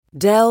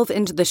Delve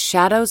into the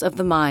shadows of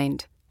the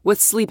mind with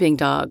Sleeping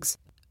Dogs,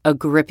 a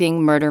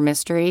gripping murder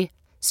mystery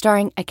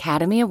starring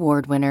Academy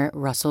Award winner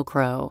Russell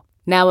Crowe.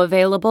 Now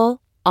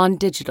available on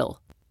digital.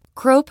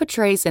 Crowe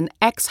portrays an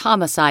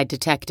ex-homicide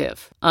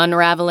detective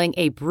unraveling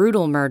a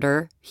brutal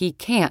murder he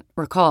can't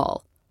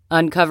recall.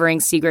 Uncovering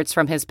secrets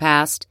from his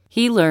past,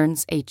 he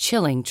learns a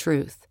chilling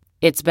truth.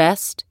 It's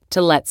best to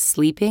let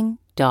sleeping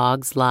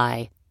dogs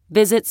lie.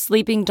 Visit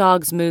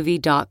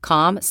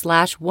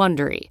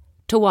sleepingdogsmovie.com/Wondery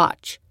to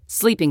watch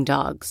Sleeping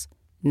Dogs,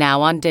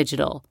 now on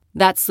digital.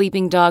 That's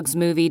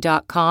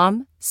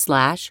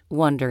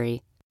sleepingdogsmovie.com/Wondery.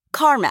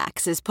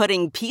 CarMax is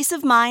putting peace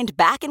of mind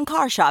back in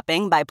car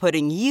shopping by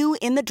putting you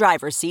in the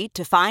driver's seat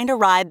to find a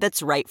ride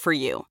that's right for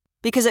you.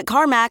 Because at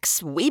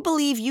CarMax, we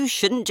believe you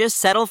shouldn't just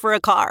settle for a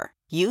car.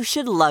 You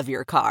should love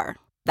your car.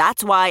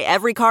 That's why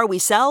every car we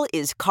sell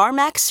is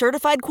CarMax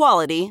certified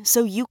quality,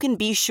 so you can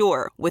be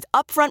sure with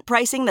upfront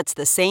pricing that's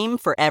the same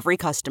for every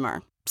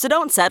customer. So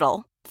don't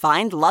settle.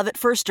 Find love at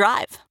first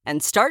drive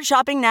and start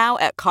shopping now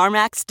at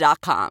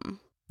CarMax.com.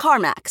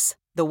 CarMax,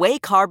 the way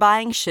car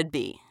buying should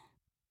be.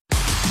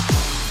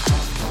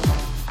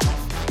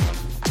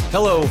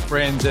 Hello,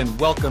 friends, and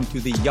welcome to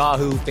the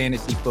Yahoo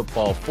Fantasy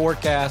Football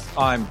Forecast.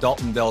 I'm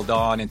Dalton Del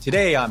Don, and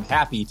today I'm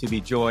happy to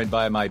be joined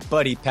by my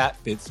buddy Pat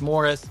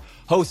Fitzmaurice,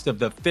 host of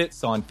the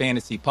Fitz on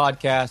Fantasy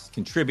podcast,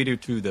 contributor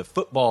to the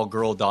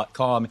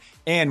footballgirl.com,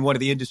 and one of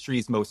the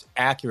industry's most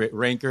accurate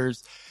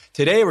rankers.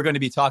 Today, we're going to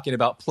be talking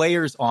about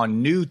players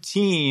on new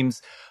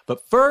teams.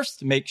 But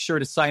first, make sure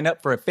to sign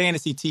up for a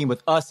fantasy team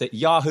with us at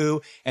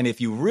Yahoo. And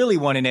if you really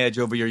want an edge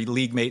over your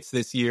league mates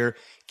this year,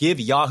 give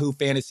Yahoo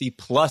Fantasy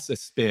Plus a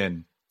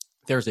spin.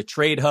 There's a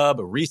trade hub,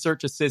 a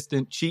research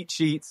assistant, cheat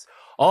sheets,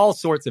 all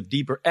sorts of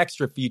deeper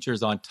extra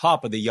features on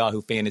top of the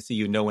Yahoo Fantasy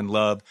you know and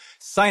love.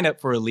 Sign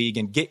up for a league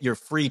and get your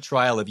free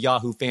trial of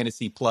Yahoo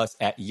Fantasy Plus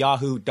at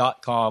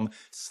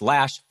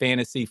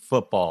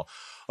yahoo.com/fantasyfootball.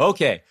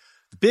 Okay.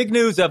 The big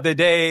news of the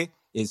day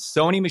is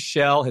Sony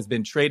Michel has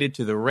been traded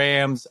to the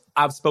Rams.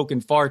 I've spoken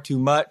far too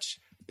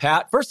much.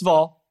 Pat, first of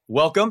all,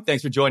 welcome.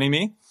 Thanks for joining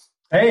me.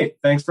 Hey,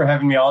 thanks for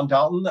having me on,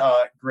 Dalton.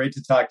 Great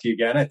to talk to you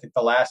again. I think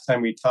the last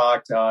time we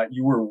talked,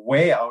 you were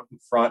way out in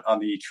front on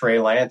the Trey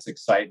Lance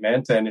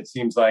excitement, and it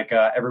seems like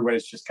everyone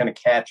is just kind of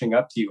catching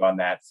up to you on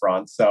that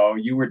front. So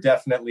you were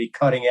definitely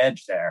cutting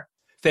edge there.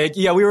 Thank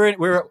you. Yeah,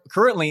 we're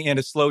currently in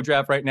a slow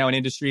draft right now in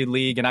Industry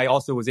League, and I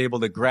also was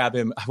able to grab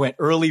him. I went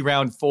early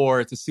round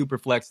 4. It's a super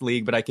flex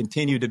league, but I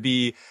continue to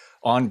be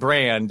on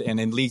brand, and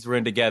in leagues we're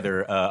in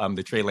together, I'm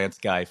the Trey Lance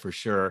guy for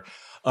sure.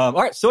 All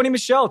right, Sony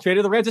Michel traded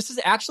to the Rams. This is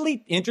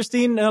actually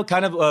interesting,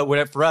 kind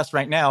of for us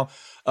right now,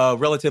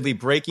 relatively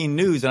breaking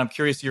news, and I'm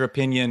curious your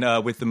opinion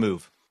with the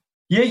move.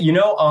 Yeah,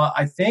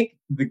 I think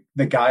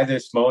the guy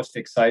this most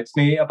excites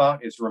me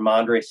about is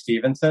Ramondre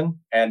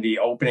Stevenson, and the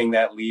opening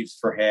that leaves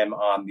for him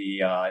on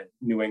the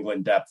New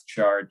England depth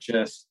chart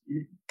just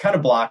kind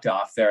of blocked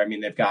off there. I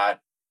mean, they've got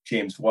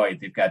James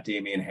White, they've got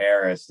Damian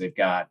Harris, they've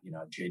got,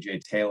 J.J.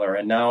 Taylor,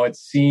 and now it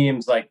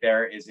seems like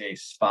there is a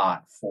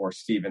spot for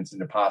Stevenson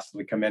to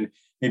possibly come in,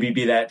 maybe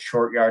be that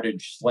short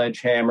yardage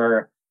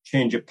sledgehammer,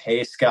 change of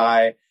pace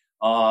guy.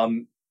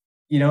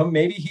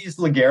 Maybe he's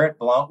LeGarrette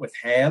Blount with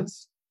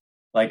hands,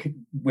 like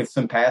with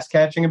some pass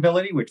catching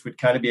ability, which would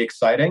kind of be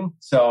exciting.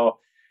 So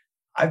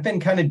I've been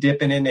kind of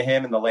dipping into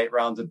him in the late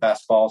rounds of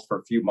best balls for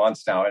a few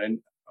months now, and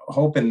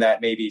hoping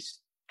that maybe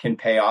can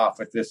pay off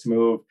with this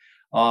move.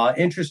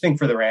 Interesting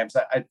for the Rams.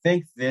 I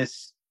think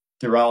this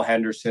Darrell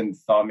Henderson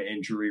thumb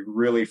injury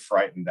really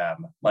frightened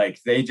them.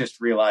 Like they just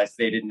realized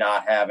they did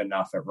not have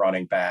enough at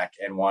running back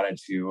and wanted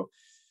to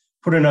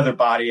put another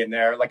body in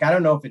there. Like, I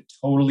don't know if it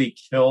totally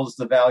kills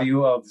the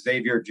value of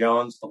Xavier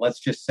Jones, but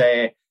let's just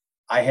say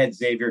I had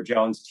Xavier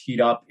Jones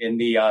teed up in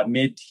the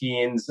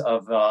mid-teens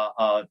of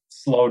a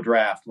slow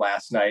draft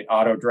last night,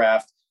 auto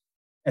draft.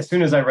 As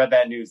soon as I read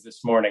that news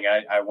this morning,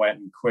 I went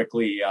and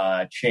quickly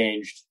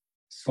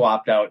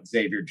swapped out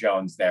Xavier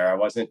Jones there. I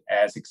wasn't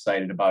as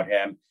excited about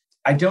him.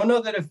 I don't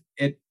know that if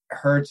it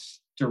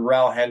hurts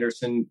Darrell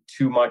Henderson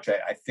too much.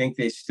 I think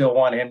they still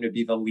want him to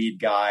be the lead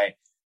guy.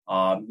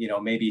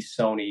 Maybe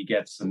Sony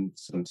gets some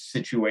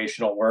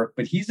situational work,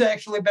 but he's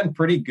actually been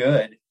pretty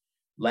good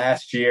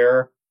last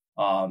year.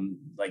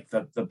 Like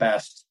the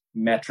best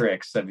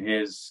metrics of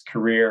his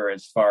career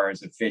as far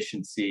as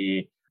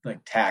efficiency,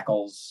 like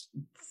tackles,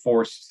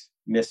 forced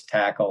missed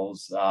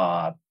tackles.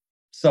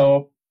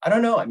 So I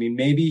don't know. I mean,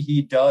 maybe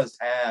he does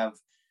have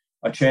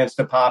a chance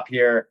to pop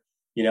here.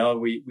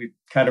 We've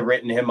kind of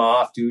written him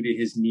off due to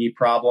his knee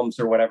problems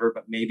or whatever,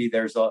 but maybe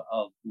there's a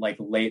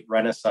late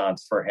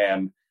renaissance for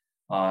him,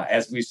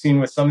 as we've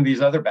seen with some of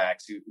these other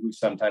backs who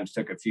sometimes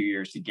took a few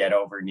years to get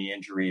over knee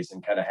injuries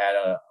and kind of had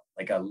a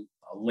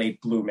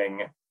late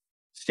blooming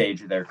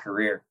stage of their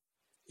career.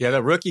 Yeah,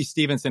 the rookie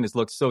Stevenson has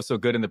looked so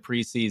good in the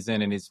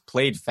preseason and has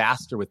played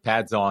faster with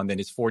pads on than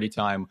his 40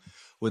 time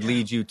would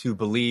lead you to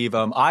believe.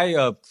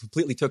 I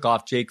completely took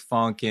off Jake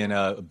Funk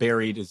and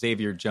buried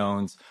Xavier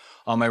Jones.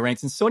 on my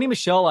ranks. And Sony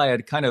Michel, I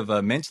had kind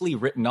of mentally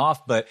written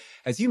off. But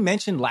as you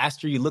mentioned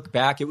last year, you look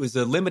back, it was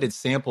a limited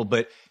sample,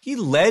 but he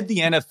led the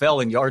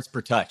NFL in yards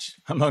per touch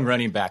among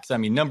running backs. I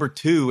mean, number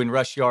 2 in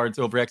rush yards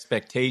over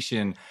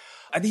expectation.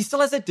 He still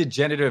has that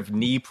degenerative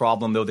knee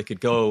problem, though, that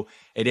could go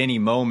at any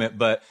moment.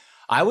 But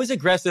I was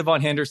aggressive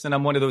on Henderson.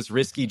 I'm one of those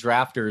risky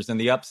drafters, and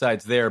the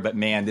upside's there. But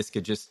man, this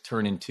could just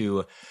turn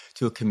into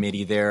a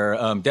committee there.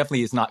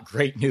 Definitely is not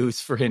great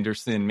news for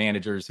Henderson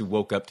managers who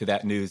woke up to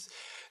that news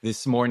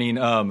this morning.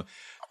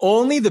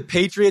 Only the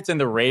Patriots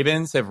and the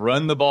Ravens have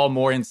run the ball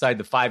more inside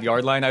the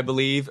 5-yard line, I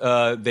believe,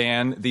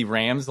 than the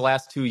Rams the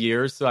last 2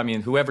 years. So, I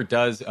mean, whoever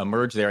does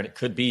emerge there, and it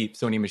could be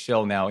Sony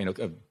Michel now,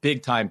 a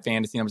big-time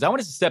fantasy numbers. I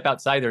want to step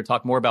outside there and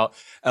talk more about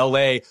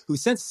L.A., who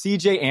since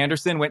C.J.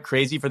 Anderson went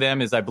crazy for them,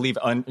 is, I believe,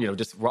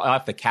 just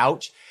off the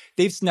couch.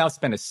 They've now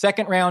spent a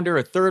 2nd-rounder,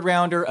 a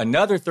 3rd-rounder,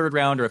 another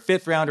 3rd-rounder, a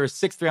 5th-rounder, a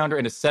 6th-rounder,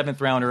 and a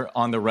 7th-rounder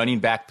on the running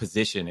back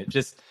position. It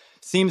just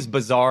seems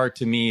bizarre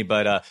to me,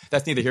 but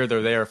that's neither here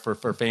nor there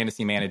for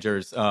fantasy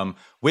managers.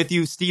 With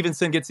you,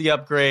 Stevenson gets the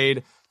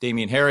upgrade.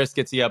 Damian Harris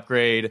gets the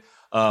upgrade.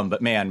 But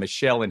man,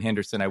 Michel and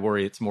Henderson, I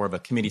worry it's more of a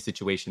committee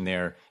situation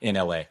there in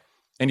LA.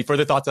 Any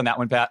further thoughts on that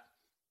one, Pat?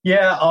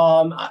 Yeah.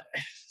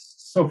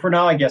 So for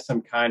now, I guess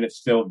I'm kind of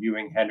still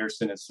viewing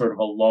Henderson as sort of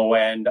a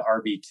low-end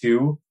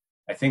RB2.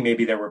 I think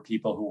maybe there were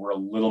people who were a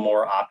little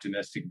more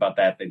optimistic about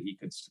that he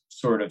could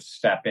sort of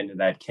step into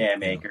that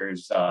Cam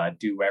Akers,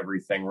 do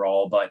everything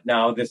role. But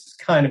now this is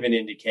kind of an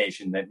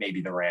indication that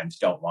maybe the Rams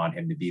don't want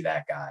him to be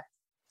that guy.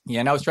 Yeah,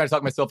 and I was trying to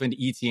talk myself into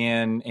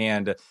Etienne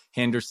and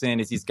Henderson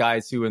as these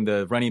guys who in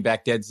the running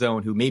back dead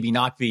zone who maybe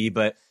not be,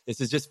 but this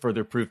is just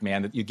further proof,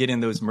 man, that you get in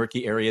those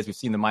murky areas. We've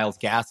seen the Myles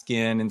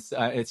Gaskin, and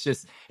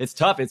it's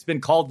tough. It's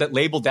been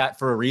labeled that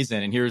for a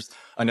reason. And here's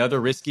another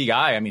risky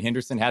guy. I mean,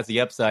 Henderson has the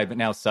upside, but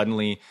now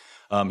suddenly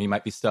he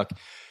might be stuck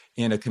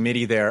in a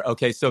committee there.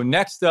 Okay, so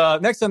next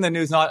on the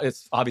news,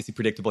 it's obviously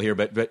predictable here,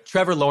 but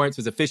Trevor Lawrence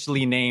was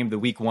officially named the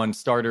Week 1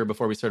 starter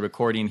before we started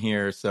recording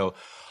here. So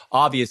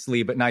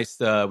obviously, but nice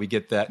we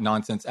get that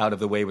nonsense out of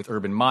the way with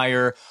Urban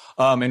Meyer.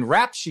 And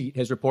Rap Sheet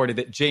has reported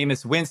that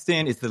Jameis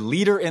Winston is the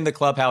leader in the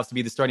clubhouse to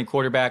be the starting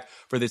quarterback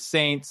for the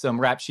Saints.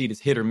 Rap Sheet is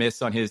hit or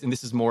miss on his, and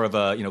this is more of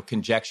a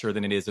conjecture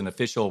than it is an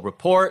official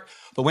report.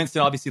 But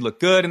Winston obviously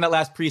looked good in that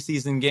last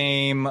preseason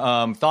game.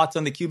 Thoughts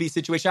on the QB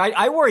situation?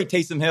 I worry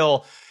Taysom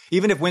Hill,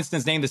 even if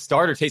Winston's named the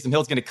starter, Taysom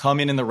Hill's going to come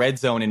in the red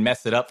zone and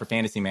mess it up for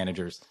fantasy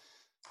managers.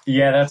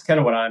 Yeah, that's kind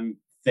of what I'm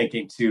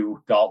thinking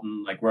too,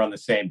 Dalton. Like, we're on the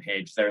same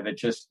page there, that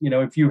just,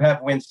 if you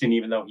have Winston,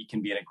 even though he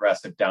can be an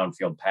aggressive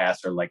downfield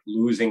passer, like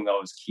losing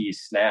those key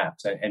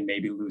snaps and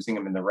maybe losing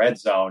them in the red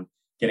zone,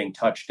 getting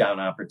touchdown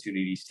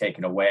opportunities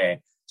taken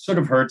away, sort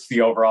of hurts the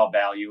overall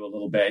value a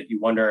little bit. You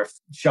wonder if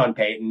Sean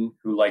Payton,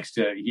 who likes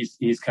to,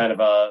 he's kind of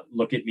a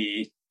look at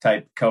me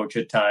type coach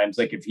at times,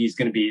 like if he's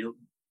going to be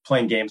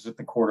playing games with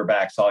the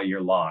quarterbacks all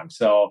year long.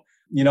 So,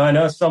 I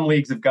know some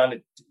leagues have gone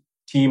to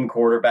team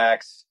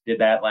quarterbacks, did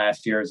that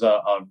last year as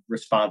a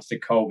response to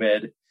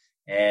COVID.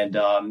 And,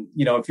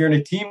 if you're in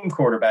a team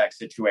quarterback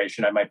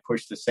situation, I might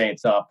push the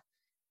Saints up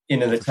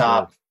into the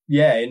top. Sure.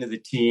 Yeah, into the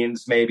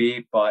teens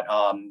maybe. But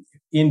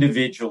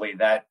individually,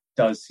 that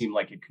does seem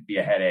like it could be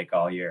a headache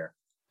all year.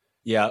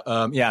 Yeah.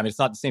 I mean, it's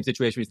not the same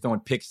situation where he's throwing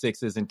pick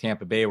sixes in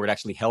Tampa Bay where it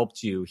actually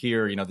helped you.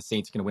 Here, the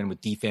Saints are going to win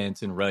with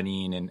defense and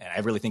running. And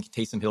I really think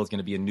Taysom Hill is going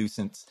to be a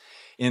nuisance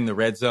in the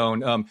red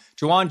zone.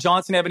 Juwan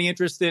Johnson have any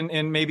interest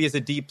in maybe as a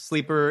deep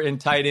sleeper in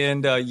tight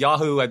end?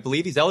 Yahoo, I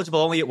believe he's eligible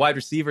only at wide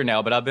receiver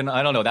now, but I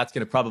don't know. That's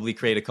going to probably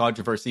create a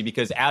controversy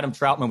because Adam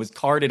Troutman was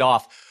carted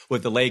off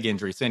with the leg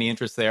injury. So any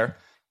interest there?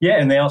 Yeah,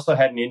 and they also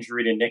had an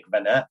injury to Nick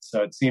Vannett.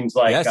 So it seems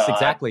like yes,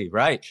 exactly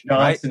right.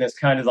 Johnson is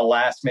kind of the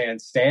last man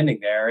standing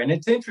there. And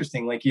it's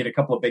interesting, like he had a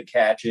couple of big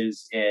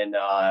catches in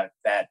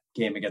that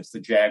game against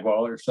the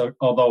Jaguars. So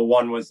although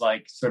one was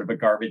like sort of a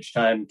garbage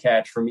time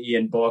catch from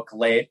Ian Book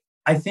late,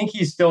 I think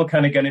he's still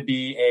kind of going to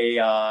be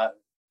a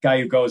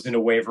guy who goes into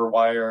waiver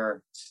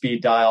wire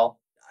speed dial.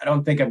 I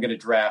don't think I'm going to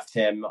draft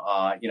him,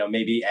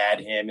 maybe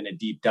add him in a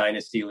deep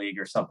dynasty league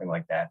or something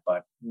like that.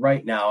 But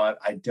right now,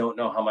 I don't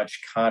know how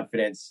much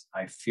confidence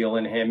I feel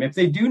in him. If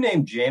they do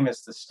name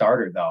Jameis the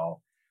starter,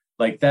 though,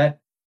 like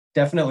that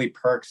definitely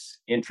perks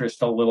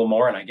interest a little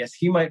more. And I guess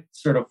he might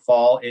sort of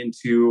fall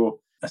into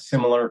a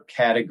similar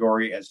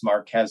category as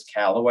Marquez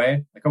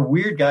Callaway, like a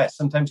weird guy.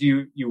 Sometimes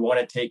you want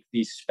to take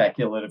these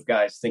speculative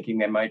guys thinking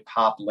they might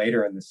pop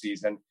later in the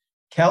season.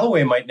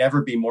 Callaway might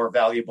never be more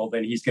valuable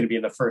than he's going to be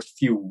in the first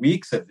few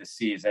weeks of the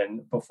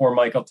season before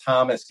Michael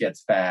Thomas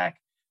gets back.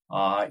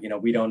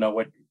 We don't know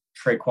what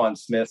Traquan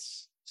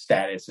Smith's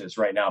status is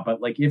right now,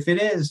 but like if it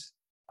is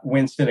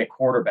Winston at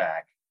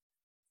quarterback,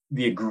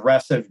 the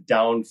aggressive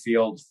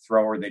downfield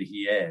thrower that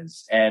he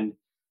is, and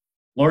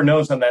Lord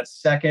knows on that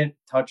second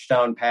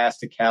touchdown pass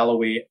to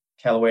Callaway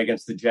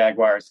against the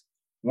Jaguars,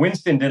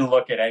 Winston didn't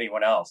look at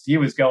anyone else. He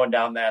was going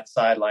down that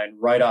sideline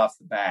right off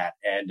the bat.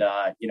 And,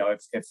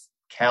 if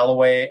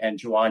Callaway and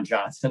Juwan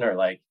Johnson are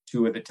like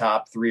two of the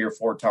top 3 or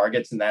 4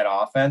 targets in that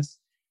offense,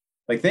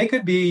 like they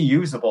could be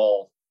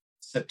usable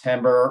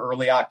September,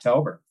 early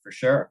October for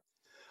sure.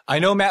 I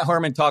know Matt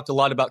Harmon talked a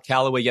lot about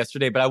Callaway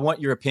yesterday, but I want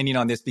your opinion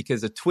on this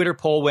because a Twitter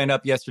poll went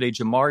up yesterday,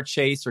 Ja'Marr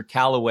Chase or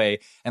Callaway,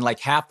 and like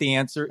half the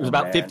answer, it was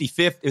about 50-50.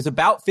 It was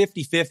about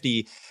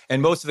 50-50,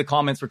 and most of the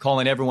comments were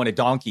calling everyone a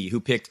donkey who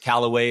picked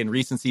Callaway and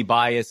recency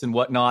bias and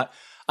whatnot.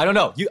 I don't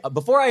know.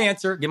 Before I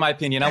answer, give my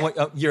opinion. I want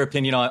your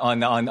opinion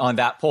on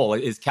that poll.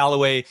 Is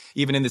Callaway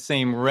even in the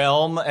same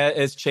realm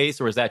as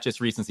Chase, or is that just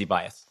recency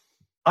bias?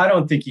 I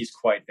don't think he's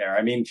quite there.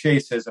 I mean,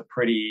 Chase is a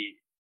pretty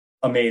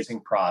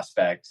amazing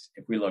prospect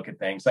if we look at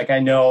things. Like, I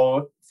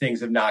know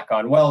things have not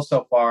gone well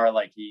so far.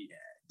 Like, he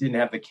didn't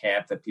have the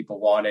camp that people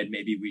wanted.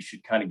 Maybe we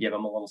should kind of give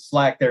him a little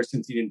slack there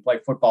since he didn't play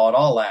football at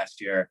all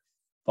last year.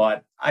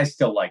 But I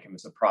still like him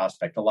as a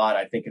prospect a lot.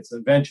 I think it's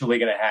eventually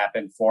going to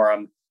happen for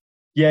him.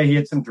 Yeah, he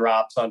had some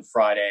drops on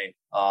Friday.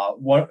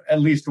 At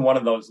least one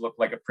of those looked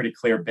like a pretty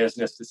clear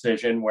business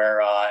decision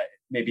where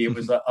maybe it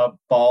was a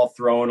ball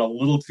thrown a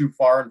little too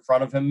far in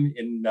front of him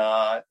in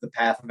the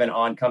path of an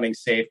oncoming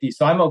safety.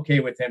 So I'm okay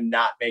with him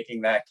not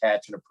making that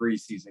catch in a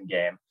preseason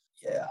game.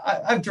 Yeah,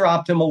 I've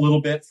dropped him a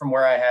little bit from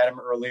where I had him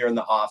earlier in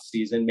the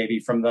offseason, maybe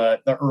from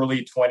the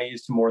early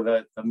 20s to more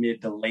the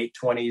mid to late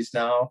 20s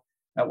now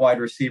at wide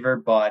receiver.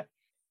 But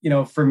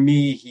for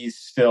me, he's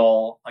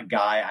still a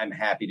guy I'm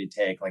happy to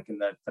take, like in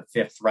the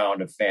fifth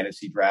round of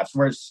fantasy drafts.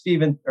 Whereas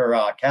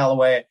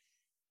Callaway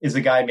is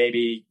a guy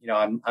maybe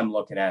I'm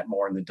looking at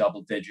more in the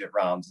double-digit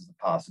rounds as a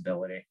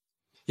possibility.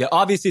 Yeah,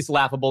 obviously it's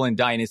laughable in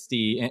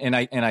Dynasty, and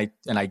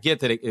I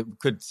get that it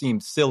could seem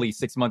silly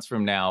 6 months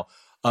from now.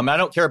 I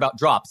don't care about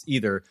drops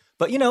either.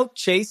 But,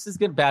 Chase is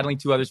battling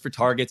two others for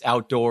targets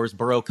outdoors.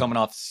 Burrow coming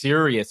off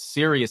serious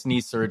knee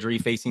surgery,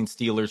 facing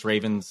Steelers,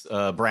 Ravens,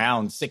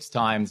 Browns 6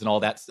 times and all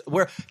that.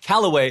 Where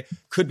Callaway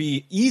could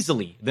be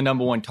easily the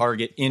number one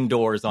target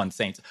indoors on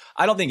Saints.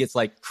 I don't think it's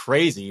like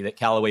crazy that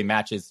Callaway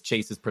matches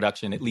Chase's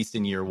production, at least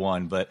in year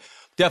one. But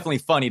definitely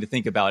funny to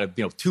think about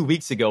it. 2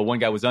 weeks ago, one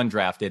guy was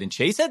undrafted, and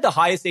Chase had the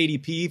highest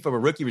ADP from a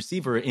rookie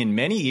receiver in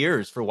many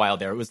years for a while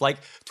there. It was like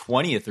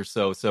 20th or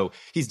so. So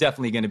he's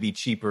definitely going to be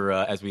cheaper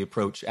as we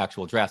approach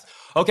actual drafts.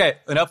 Okay,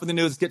 enough of the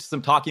news. Let's get to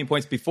some talking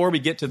points. Before we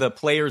get to the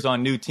players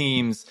on new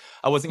teams,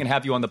 I wasn't going to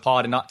have you on the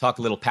pod and not talk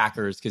a little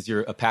Packers because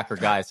you're a Packer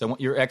guy. So I want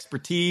your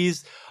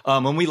expertise.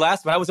 When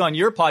I was on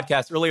your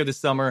podcast earlier this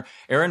summer,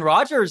 Aaron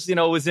Rodgers,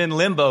 was in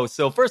limbo.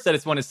 So first, I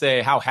just want to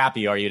say, how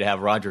happy are you to have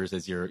Rodgers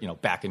as your,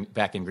 back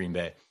in Green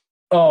Bay?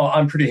 Oh,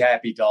 I'm pretty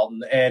happy,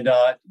 Dalton. And,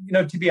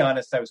 to be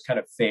honest, I was kind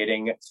of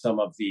fading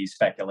some of the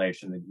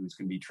speculation that he was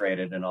going to be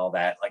traded and all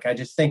that. Like, I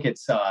just think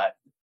it's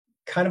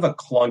kind of a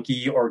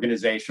clunky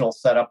organizational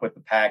setup with the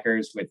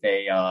Packers with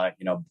a,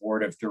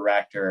 board of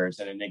directors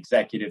and an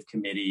executive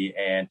committee.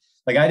 And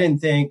like, I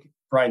didn't think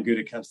Brian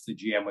Gutekunst, the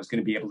GM, was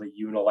going to be able to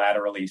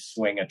unilaterally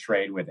swing a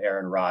trade with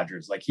Aaron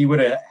Rodgers. Like, he would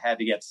have had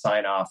to get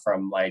sign off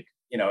from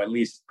at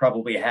least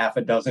probably half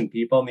a dozen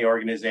people in the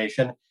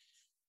organization.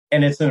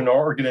 And it's an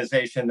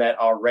organization that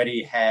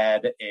already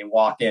had a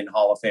walk-in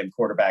Hall of Fame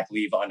quarterback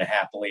leave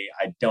unhappily.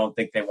 I don't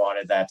think they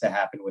wanted that to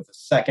happen with a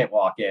second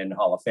walk-in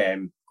Hall of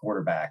Fame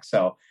quarterback.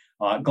 So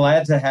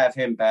glad to have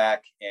him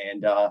back.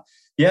 And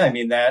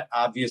that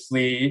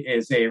obviously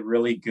is a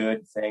really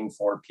good thing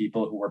for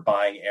people who were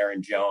buying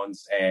Aaron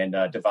Jones and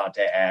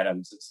Devontae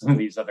Adams and some of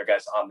these other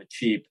guys on the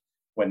cheap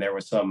when there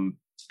was some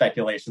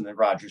speculation that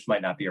Rodgers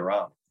might not be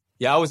around.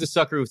 Yeah, I was a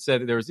sucker who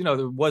said there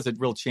was a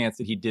real chance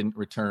that he didn't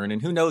return.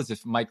 And who knows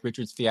if Mike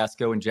Richards'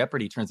 fiasco in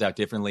Jeopardy turns out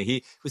differently.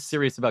 He was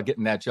serious about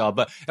getting that job.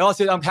 But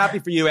also, I'm happy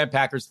for you and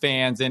Packers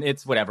fans. And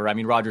it's whatever. I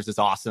mean, Rodgers is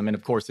awesome. And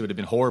of course, it would have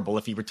been horrible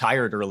if he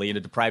retired early and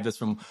it deprived us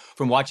from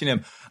watching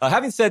him.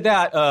 Having said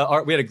that,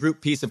 we had a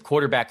group piece of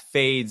quarterback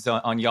fades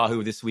on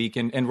Yahoo this week.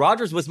 And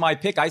Rodgers was my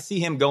pick. I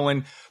see him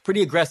going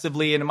pretty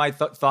aggressively. And my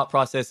thought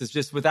process is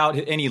just without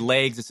any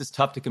legs, it's just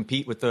tough to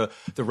compete with the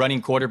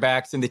running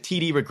quarterbacks and the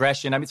TD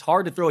regression. I mean, it's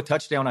hard to throw a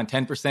touchdown on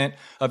 10%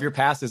 of your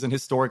passes, and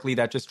historically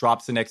that just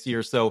drops the next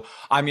year. So,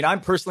 I mean, I'm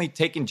personally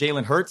taking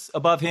Jalen Hurts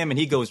above him, and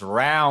he goes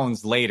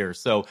rounds later.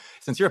 So,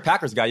 since you're a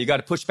Packers guy, you got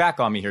to push back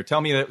on me here. Tell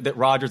me that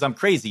Rodgers, I'm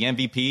crazy.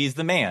 MVP is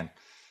the man.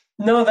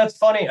 No, that's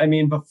funny. I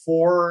mean,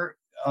 before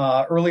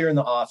earlier in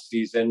the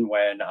offseason,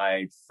 when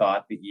I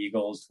thought the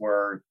Eagles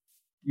were,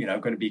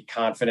 going to be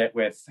confident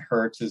with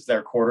Hurts as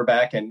their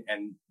quarterback, and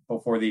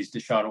before these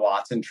Deshaun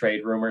Watson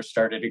trade rumors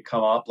started to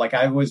come up,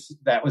 that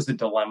was a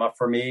dilemma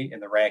for me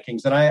in the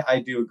rankings. And I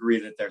do agree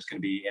that there's going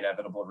to be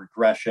inevitable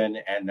regression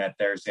and that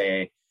there's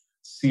a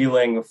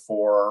ceiling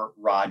for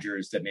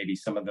Rodgers that maybe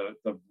some of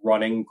the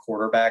running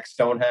quarterbacks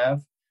don't have.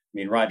 I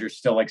mean, Rodgers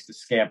still likes to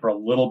scamper a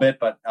little bit,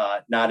 but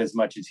not as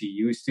much as he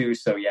used to.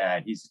 So yeah,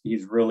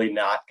 he's really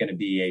not going to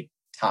be a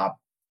top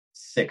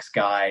 6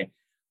 guy,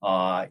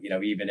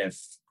 even if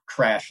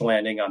crash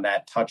landing on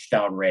that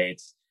touchdown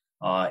rates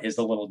is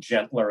a little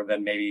gentler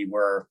than maybe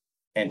we're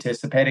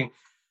anticipating.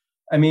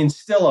 I mean,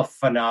 still a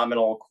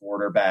phenomenal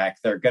quarterback.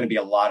 There are going to be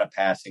a lot of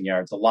passing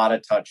yards, a lot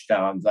of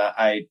touchdowns.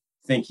 I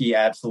think he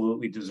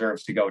absolutely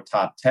deserves to go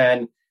top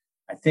 10.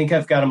 I think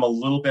I've got him a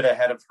little bit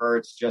ahead of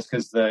Hurts just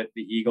because the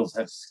Eagles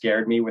have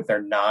scared me with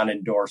their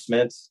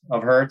non-endorsements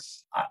of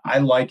Hurts. I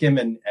like him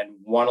and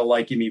want to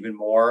like him even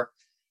more.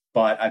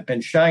 but I've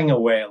been shying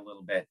away a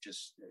little bit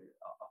just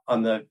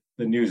on the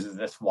news of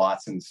this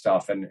Watson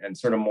stuff and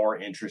sort of more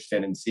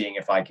interested in seeing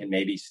if I can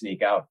maybe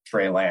sneak out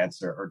Trey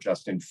Lance or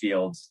Justin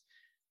Fields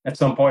at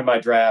some point in my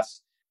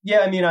drafts.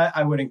 Yeah, I mean,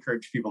 I would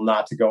encourage people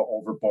not to go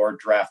overboard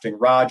drafting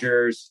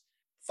Rodgers.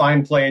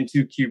 Fine play in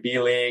 2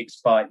 QB leagues,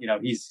 but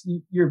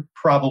you're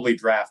probably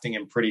drafting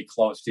him pretty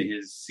close to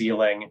his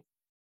ceiling,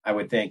 I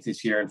would think,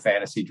 this year in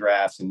fantasy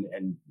drafts,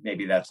 and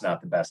maybe that's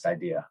not the best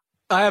idea.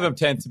 I have him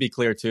 10th, to be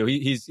clear, too.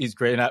 He's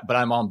great, but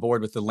I'm on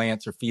board with the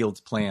Lance or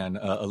Fields plan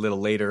a little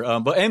later.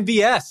 But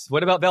MVS,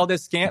 what about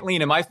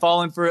Valdez-Scantling? Am I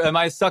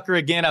a sucker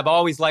again? I've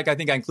always I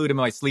think I include him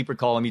in my sleeper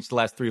column each of the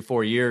last 3 or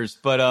 4 years.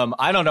 But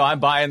I don't know. I'm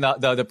buying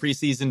the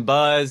preseason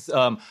buzz.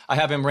 I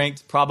have him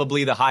ranked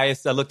probably the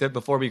highest I looked at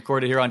before we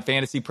recorded here on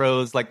Fantasy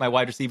Pros, like my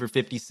wide receiver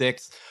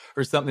 56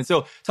 or something.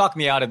 So talk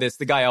me out of this.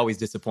 The guy always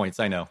disappoints,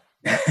 I know.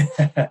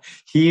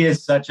 He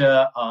is such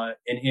an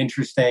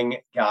interesting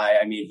guy.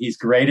 I mean, he's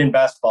great in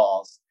best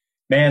balls.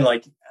 Man,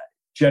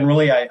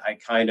 generally I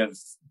kind of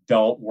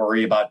don't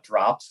worry about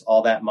drops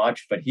all that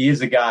much, but he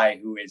is a guy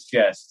who is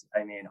just,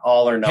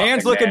 all or nothing.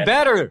 Hands looking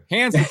better.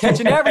 Hands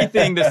catching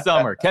everything this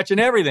summer. Catching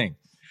everything.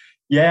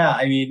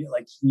 Yeah,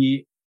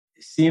 he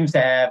seems to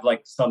have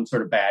some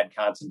sort of bad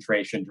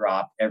concentration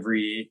drop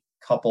every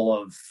couple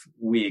of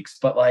weeks,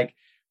 but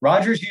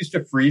Rodgers used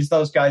to freeze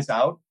those guys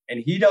out,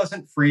 and he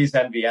doesn't freeze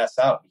MVS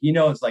out. He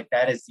knows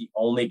that is the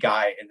only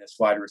guy in this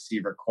wide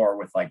receiver core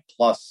with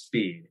plus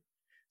speed.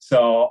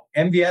 So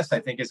MVS, I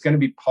think, is going to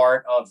be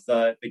part of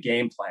the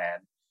game plan,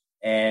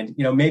 and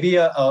maybe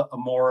a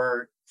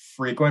more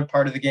frequent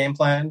part of the game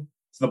plan,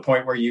 to the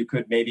point where you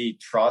could maybe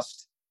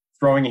trust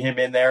throwing him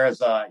in there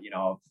as a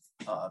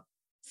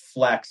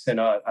flex in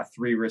a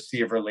 3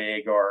 receiver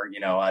league, or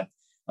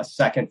a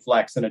second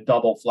flex in a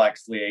double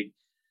flex league.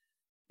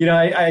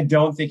 I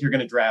don't think you're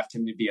going to draft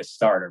him to be a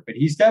starter, but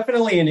he's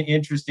definitely an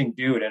interesting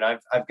dude. And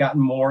I've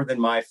gotten more than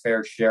my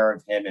fair share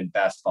of him in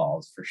best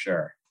balls for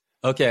sure.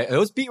 Okay.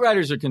 Those beat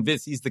writers are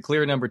convinced he's the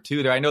clear number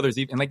 2 there. I know there's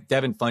even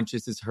Devin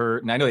Funchess is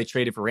hurt, and I know they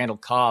traded for Randall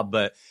Cobb,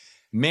 but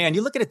man,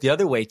 you look at it the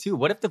other way too.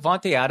 What if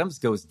Devontae Adams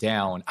goes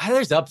down?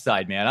 There's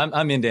upside, man.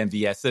 I'm into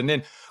MVS. And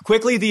then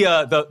quickly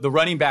the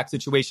running back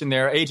situation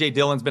there. AJ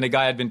Dillon's been a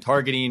guy I've been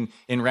targeting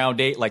in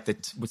round 8,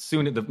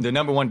 the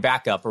number 1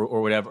 backup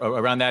or whatever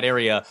around that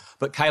area.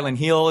 But Kylan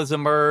Hill has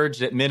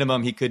emerged. At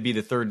minimum, he could be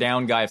the third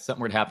down guy if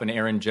something were to happen to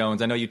Aaron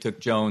Jones. I know you took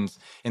Jones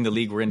in the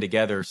league we're in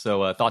together.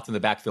 So thoughts on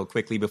the backfield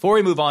quickly before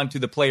we move on to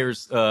the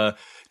players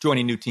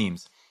joining new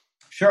teams.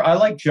 Sure, I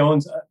like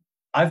Jones.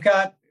 I've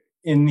got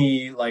in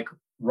the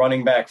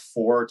running back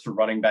 4 to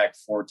running back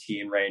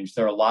 14 range.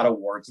 There are a lot of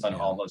warts on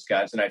all those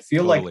guys. And I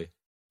feel like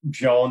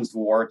Jones'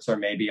 warts are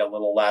maybe a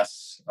little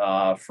less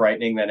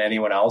frightening than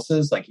anyone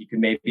else's. He could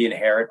maybe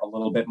inherit a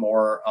little bit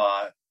more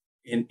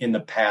in the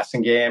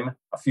passing game,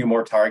 a few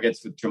more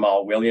targets with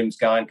Jamal Williams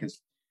gone,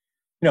 because,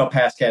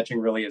 pass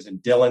catching really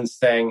isn't Dillon's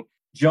thing.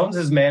 Jones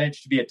has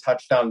managed to be a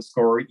touchdown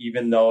scorer,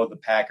 even though the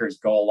Packers'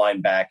 goal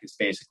line back is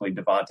basically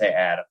Devontae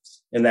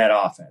Adams in that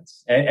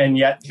offense. And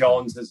yet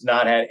Jones has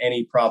not had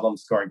any problem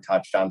scoring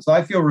touchdowns. So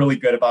I feel really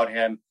good about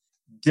him.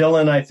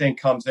 Dillon, I think,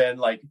 comes in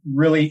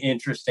really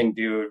interesting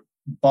dude,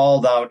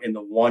 balled out in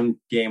the one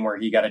game where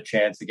he got a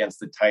chance against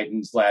the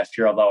Titans last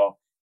year, although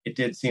it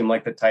did seem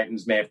like the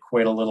Titans may have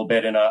quit a little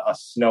bit in a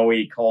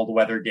snowy, cold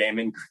weather game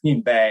in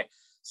Green Bay.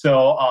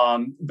 So,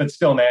 but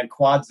still, man,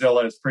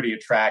 Quadzilla is pretty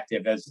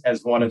attractive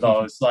as one of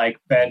those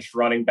bench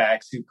running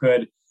backs who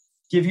could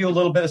give you a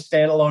little bit of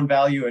standalone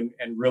value and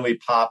really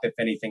pop if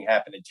anything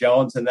happened to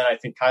Jones. And then I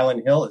think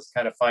Kylan Hill is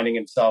kind of finding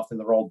himself in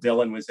the role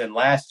Dillon was in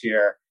last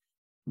year,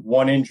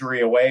 one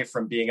injury away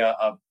from being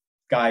a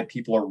guy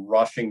people are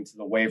rushing to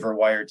the waiver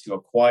wire to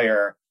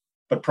acquire,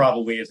 but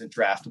probably isn't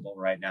draftable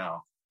right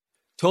now.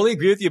 Totally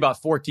agree with you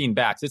about 14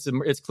 backs.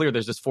 It's clear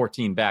there's just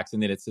 14 backs,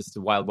 and then it's just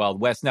a wild,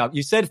 wild west. Now,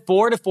 you said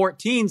 4 to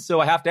 14,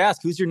 so I have to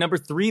ask, who's your number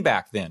 3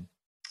 back then?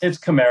 It's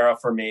Kamara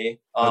for me.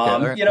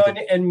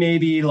 Okay, and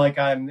maybe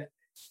I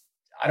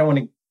don't want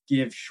to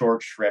give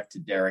short shrift to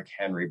Derrick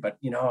Henry, but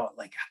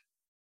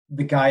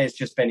the guy has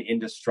just been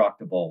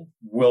indestructible.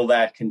 Will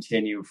that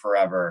continue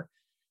forever?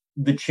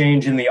 The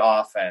change in the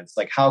offense,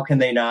 how can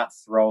they not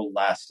throw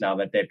less now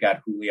that they've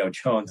got Julio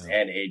Jones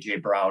and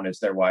AJ Brown as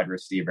their wide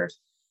receivers?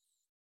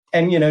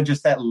 And,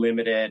 just that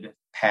limited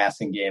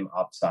passing game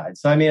upside.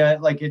 So,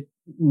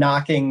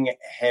 knocking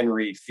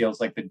Henry feels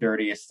like the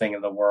dirtiest thing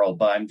in the world,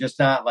 but I'm just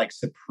not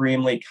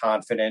supremely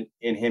confident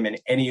in him in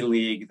any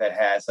league that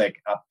has a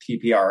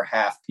PPR,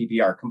 half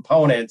PPR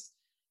component,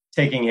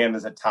 taking him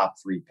as a top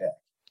 3 pick.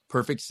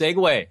 Perfect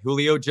segue.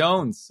 Julio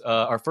Jones,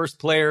 our first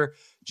player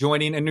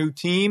joining a new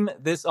team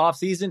this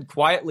offseason.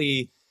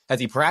 Quietly, has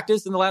he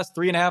practiced in the last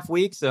 3.5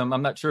 weeks? I'm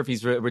not sure if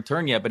he's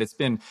returned yet, but it's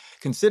been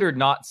considered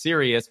not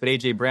serious. But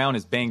A.J. Brown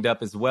is banged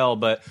up as well.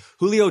 But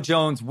Julio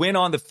Jones, when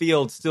on the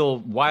field, still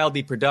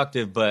wildly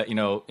productive. But,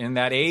 in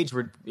that age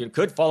where it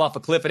could fall off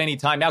a cliff at any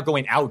time, now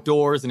going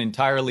outdoors and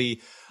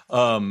entirely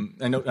a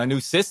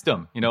new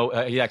system.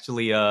 He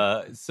actually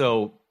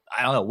so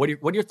I don't know. What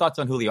are your thoughts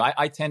on Julio?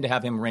 I tend to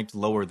have him ranked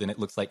lower than it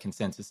looks like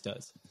consensus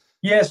does.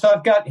 Yeah, so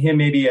I've got him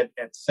maybe at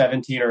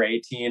 17 or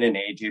 18 and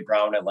AJ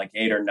Brown at like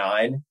 8 or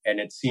 9. And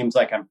it seems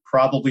like I'm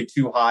probably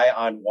too high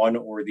on one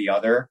or the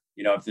other.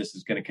 If this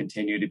is going to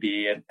continue to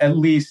be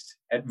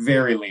at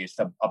very least,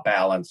 a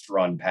balanced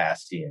run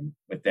pass team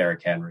with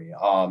Derrick Henry.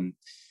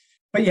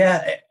 But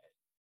yeah,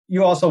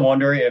 you also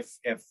wonder if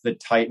the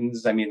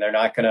Titans, I mean, they're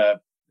not going to.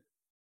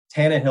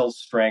 Tannehill's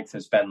strength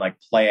has been like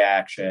play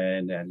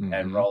action and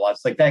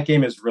rollouts. Like that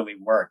game has really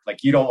worked.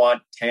 Like you don't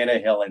want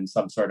Tannehill in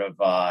some sort of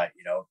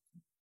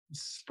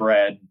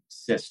spread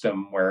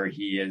system where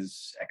he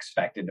is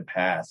expected to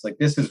pass. Like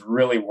this has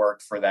really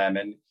worked for them.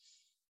 And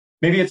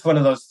maybe it's one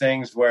of those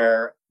things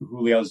where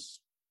Julio's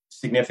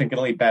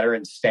significantly better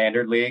in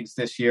standard leagues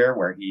this year,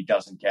 where he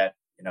doesn't get,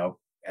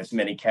 as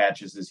many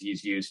catches as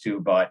he's used to,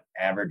 but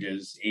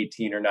averages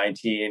 18 or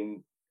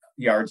 19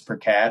 yards per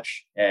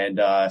catch and,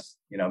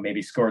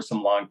 maybe scores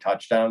some long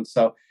touchdowns.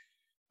 So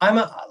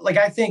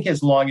I think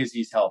as long as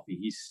he's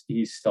healthy,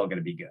 he's still going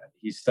to be good.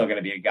 He's still going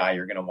to be a guy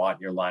you're going to want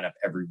in your lineup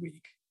every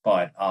week.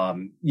 But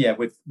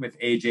with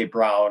AJ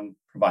Brown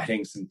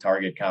providing some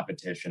target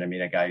competition, I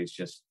mean, a guy who's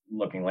just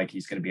looking like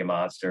he's going to be a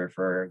monster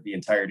for the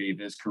entirety of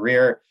his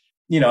career.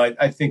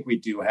 I think we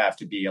do have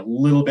to be a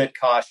little bit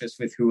cautious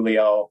with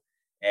Julio.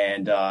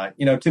 And,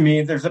 to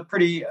me, there's a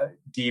pretty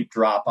deep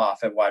drop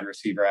off at wide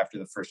receiver after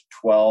the first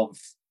 12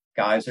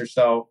 guys or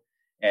so.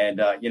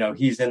 And,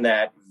 he's in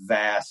that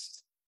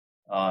vast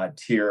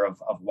tier of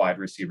wide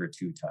receiver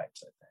 2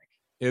 types, I think.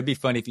 It would be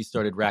funny if he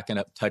started racking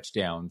up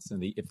touchdowns,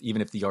 and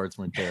even if the yards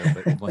weren't there.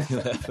 But when he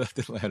left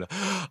Atlanta,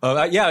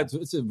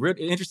 it's a real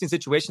interesting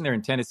situation there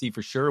in Tennessee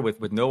for sure.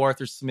 With no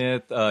Arthur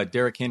Smith,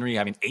 Derrick Henry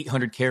having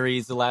 800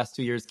 carries the last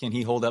 2 years. Can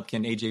he hold up?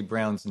 Can AJ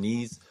Brown's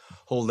knees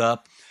hold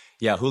up?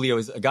 Yeah, Julio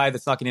is a guy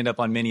that's not going to end up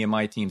on many of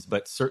my teams,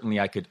 but certainly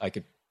I could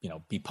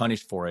be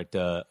punished for it.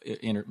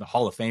 In the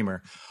Hall of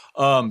Famer.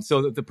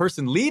 So the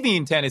person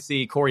leaving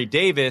Tennessee, Corey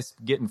Davis,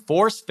 getting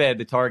force-fed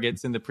the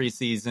targets in the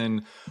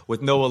preseason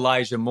with no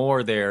Elijah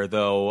Moore there,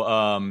 though.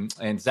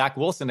 And Zach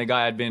Wilson, a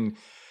guy I'd been,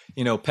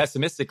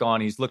 pessimistic on.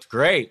 He's looked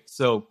great.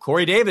 So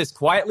Corey Davis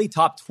quietly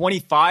top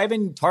 25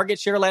 in target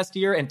share last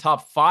year and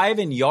top 5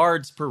 in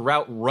yards per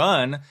route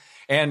run.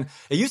 And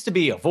it used to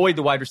be avoid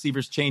the wide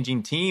receivers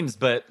changing teams,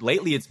 but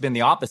lately it's been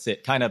the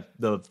opposite. Kind of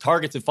the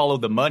targets have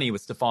followed the money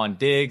with Stephon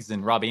Diggs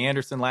and Robbie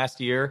Anderson last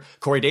year.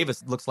 Corey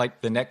Davis looks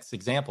like the next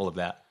example of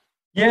that.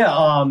 Yeah,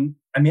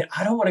 I mean,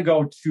 I don't want to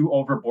go too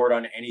overboard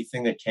on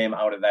anything that came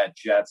out of that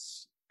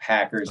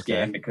Jets-Packers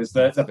game, because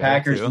the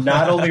Packers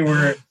not only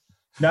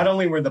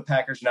were the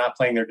Packers not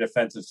playing their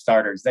defensive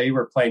starters, they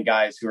were playing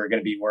guys who are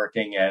going to be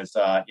working as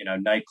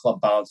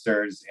nightclub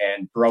bouncers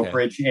and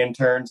brokerage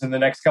interns in the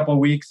next couple of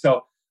weeks.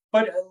 So.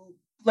 But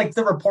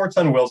the reports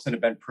on Wilson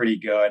have been pretty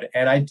good.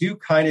 And I do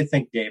kind of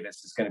think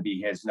Davis is going to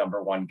be his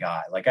number one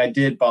guy. Like I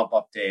did bump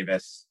up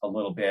Davis a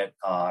little bit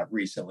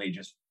recently,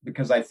 just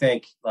because I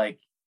think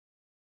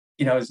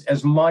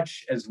as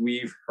much as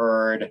we've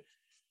heard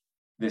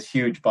this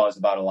huge buzz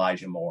about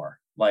Elijah Moore,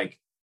 like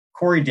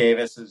Corey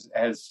Davis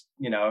has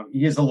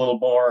he is a little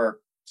more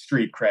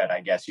street cred, I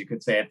guess you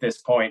could say, at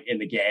this point in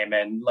the game.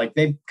 And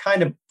they've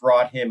kind of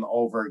brought him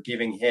over,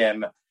 giving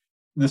him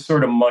the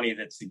sort of money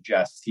that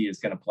suggests he is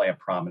going to play a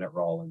prominent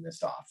role in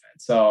this offense.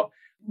 So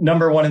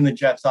number one in the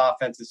Jets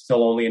offense is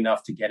still only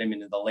enough to get him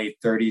into the late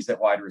 30s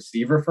at wide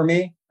receiver for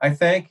me, I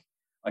think.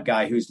 A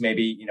guy who's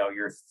maybe,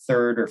 your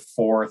third or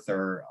fourth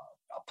or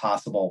a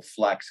possible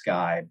flex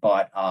guy.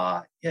 But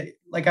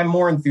I'm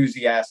more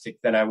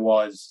enthusiastic than I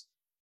was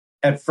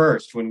at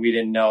first when we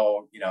didn't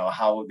know,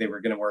 how they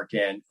were going to work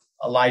in.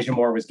 Elijah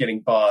Moore was getting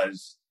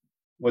buzz.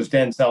 Was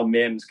Denzel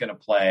Mims going to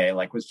play?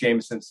 Was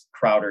Jamison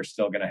Crowder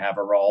still going to have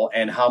a role?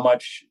 And how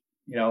much,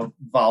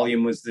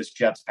 volume was this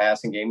Jets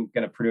passing game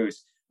going to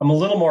produce? I'm a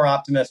little more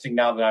optimistic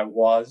now than I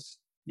was.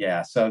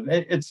 Yeah, so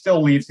it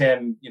still leaves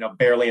him,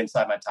 barely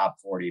inside my top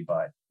 40, but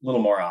a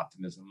little more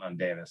optimism on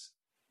Davis.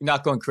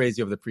 Not going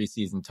crazy over the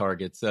preseason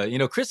targets.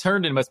 Chris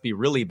Herndon must be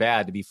really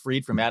bad to be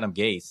freed from Adam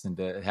Gase and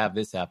to have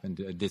this happen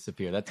to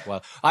disappear. That's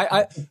wild.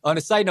 I on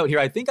a side note here,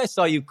 I think I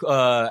saw you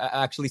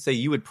actually say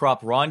you would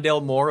prop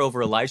Rondale Moore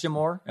over Elijah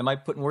Moore. Am I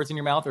putting words in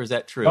your mouth, or is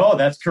that true? Oh,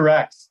 that's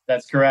correct.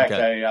 That's correct.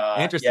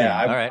 Okay. Interesting.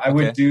 Yeah, All right. I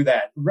would do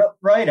that.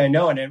 Right. I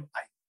know. And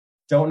I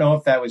don't know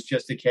if that was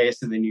just a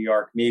case of the New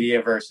York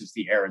media versus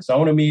the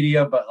Arizona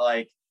media, but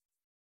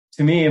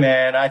to me,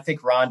 man, I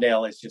think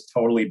Rondale is just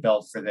totally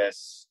built for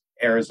this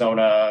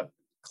Arizona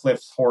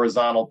Cliffs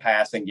horizontal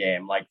passing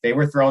game. They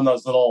were throwing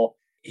those little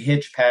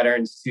hitch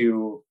patterns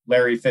to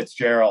Larry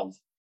Fitzgerald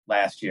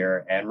last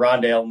year, and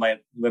Rondale might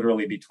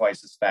literally be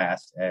twice as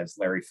fast as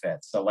Larry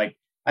Fitz. So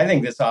I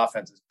think this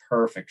offense is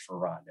perfect for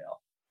Rondale.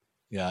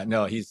 Yeah,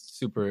 no, he's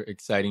super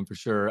exciting for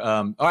sure.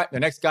 All right, the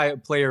next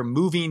player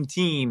moving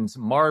teams,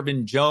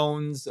 Marvin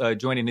Jones,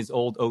 joining his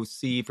old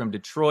OC from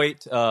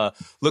Detroit,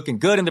 looking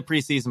good in the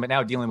preseason, but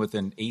now dealing with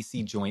an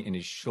AC joint in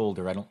his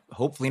shoulder.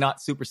 Hopefully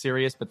not super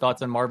serious, but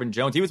thoughts on Marvin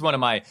Jones? He was one of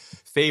my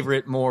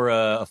favorite, more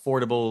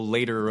affordable,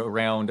 later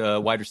round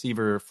wide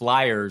receiver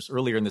flyers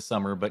earlier in the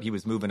summer, but he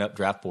was moving up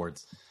draft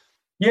boards.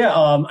 Yeah,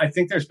 I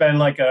think there's been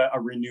like a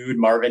renewed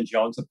Marvin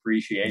Jones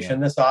appreciation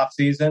this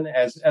offseason,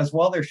 as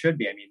well there should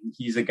be. I mean,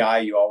 he's a guy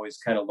you always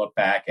kind of look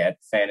back at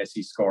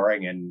fantasy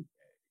scoring and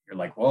you're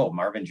like, whoa,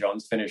 Marvin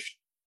Jones finished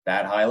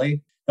that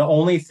highly. The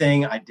only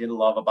thing I didn't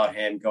love about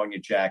him going to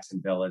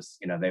Jacksonville is,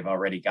 they've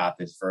already got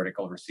this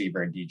vertical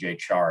receiver in DJ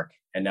Chark,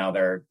 and now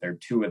they're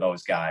two of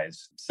those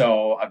guys.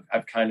 So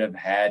I've kind of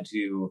had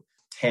to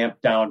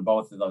tamp down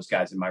both of those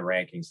guys in my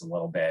rankings a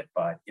little bit,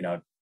 but,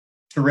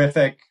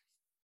 terrific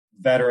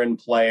veteran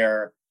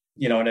player,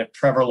 and if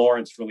Trevor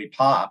Lawrence really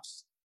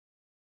pops,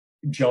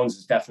 Jones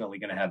is definitely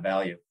going to have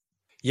value.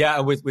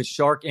 Yeah, with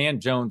Chark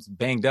and Jones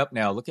banged up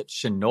now. Look at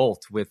Chenault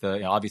with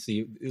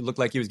obviously it looked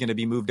like he was going to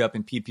be moved up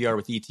in PPR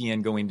with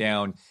ETN going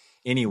down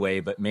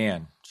anyway. But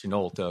man,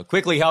 Chenault.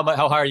 Quickly, how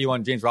high are you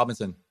on James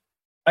Robinson?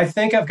 I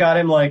think I've got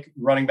him like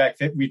running back.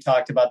 We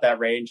talked about that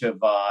range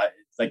of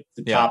like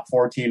the top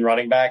 14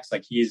 running backs.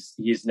 Like he's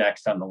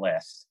next on the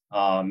list.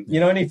 And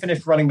he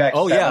finished running back.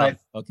 Oh, 7.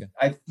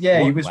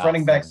 He was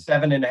running back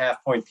 7.5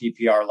 point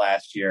PPR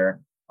last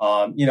year.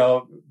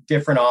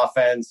 Different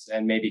offense,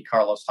 and maybe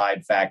Carlos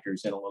Hyde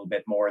factors in a little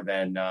bit more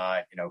than,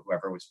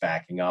 whoever was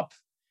backing up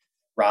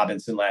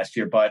Robinson last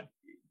year. But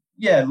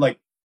yeah, like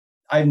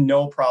I have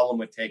no problem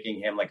with taking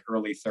him like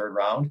early third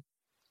round.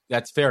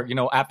 That's fair.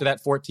 After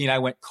that 14, I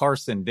went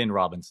Carson, then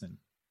Robinson.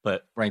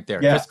 But right there,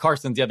 Chris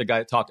Carson's the other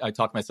guy I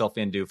talked myself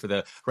into for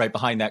the right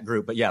behind that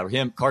group. But yeah,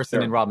 him,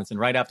 Carson, and Robinson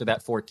right after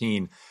that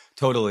 14.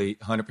 Totally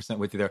 100%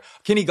 with you there.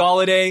 Kenny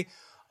Golladay.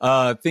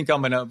 I think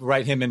I'm going to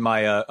write him in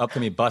my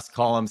upcoming bust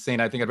column, saying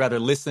I think I'd rather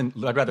listen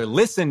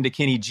to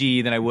Kenny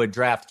G than I would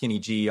draft Kenny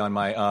G on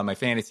my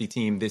fantasy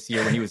team this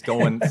year when he was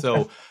going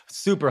so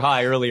super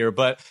high earlier.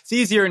 But it's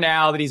easier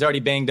now that he's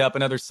already banged up,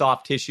 another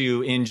soft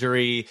tissue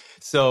injury.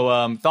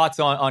 So thoughts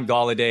on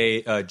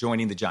Golladay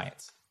joining the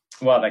Giants?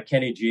 Well, that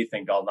Kenny G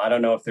thing, Dalton, I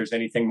don't know if there's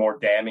anything more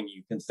damning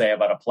you can say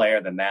about a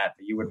player than that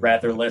you would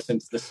rather listen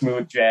to the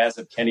smooth jazz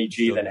of Kenny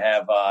G than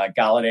have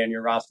Golladay on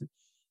your roster.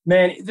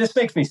 Man, this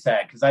makes me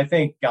sad because I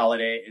think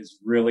Golladay is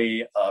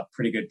really a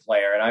pretty good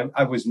player. And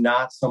I was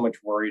not so much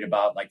worried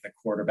about like the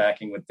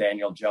quarterbacking with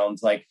Daniel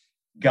Jones. Like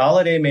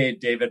Golladay made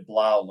David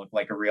Blau look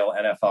like a real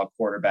NFL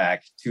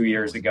quarterback 2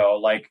 years ago.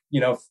 Like,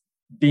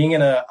 being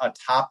in a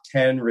top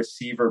 10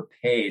 receiver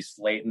pace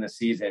late in the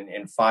season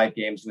in 5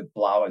 games with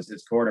Blau as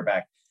his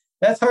quarterback.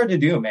 That's hard to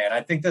do, man. I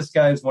think this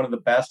guy is one of the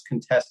best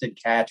contested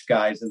catch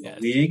guys in the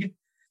league.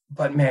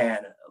 But man,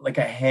 like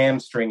a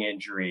hamstring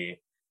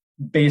injury,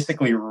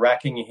 basically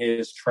wrecking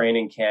his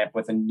training camp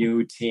with a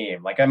new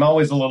team. Like I'm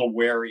always a little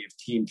wary of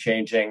team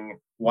changing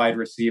wide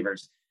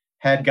receivers.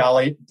 Had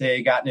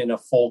Golladay gotten in a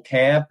full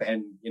camp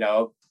and,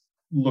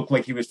 looked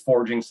like he was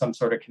forging some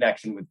sort of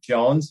connection with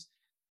Jones,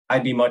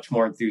 I'd be much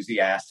more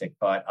enthusiastic.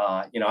 But,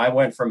 I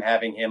went from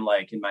having him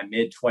like in my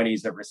mid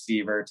 20s at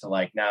receiver to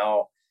like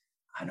now,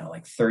 I don't know,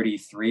 like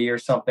 33 or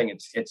something.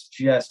 It's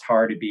just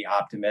hard to be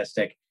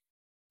optimistic,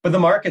 but the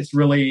market's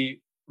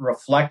really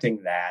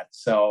reflecting that.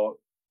 So,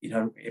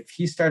 if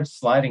he starts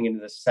sliding into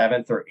the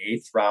 7th or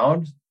 8th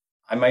round,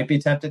 I might be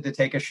tempted to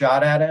take a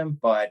shot at him,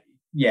 but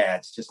yeah,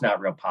 it's just not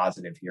real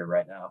positive here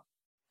right now.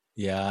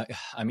 Yeah.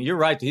 I mean, you're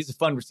right. He's a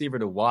fun receiver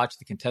to watch.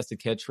 The contested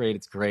catch rate,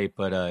 it's great,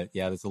 but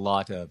there's a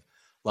lot of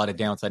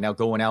downside now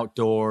going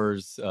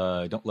outdoors.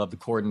 Don't love the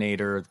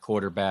coordinator, the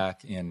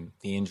quarterback, and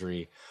the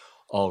injury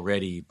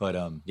already. But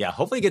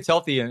hopefully he gets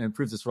healthy and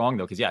proves us wrong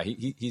though, because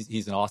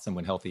he's an awesome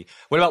when healthy.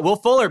 What about Will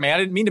Fuller, man? I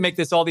didn't mean to make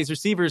this all these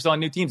receivers on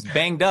new teams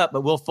banged up,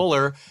 but Will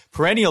Fuller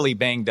perennially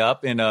banged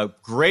up, and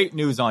great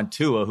news on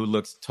Tua, who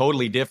looks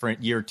totally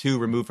different year 2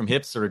 removed from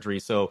hip surgery.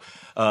 So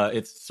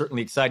it's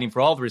certainly exciting for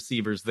all the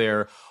receivers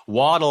there.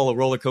 Waddle, a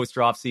roller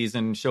coaster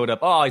offseason, showed up.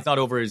 Oh, he's not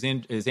over his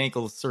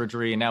ankle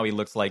surgery, and now he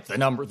looks like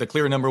the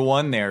clear number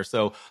 1 there.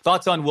 So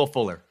thoughts on Will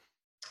Fuller?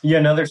 Yeah,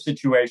 another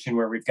situation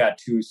where we've got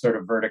 2 sort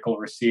of vertical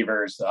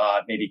receivers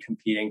maybe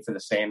competing for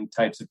the same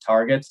types of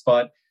targets.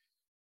 But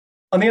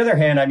on the other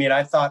hand, I mean,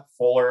 I thought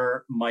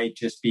Fuller might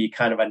just be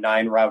kind of a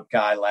 9-route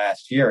guy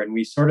last year. And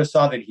we sort of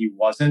saw that he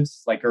wasn't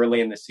like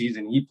early in the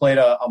season. He played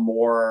a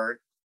more,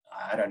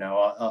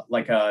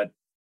 like a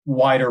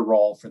wider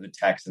role for the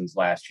Texans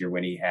last year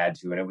when he had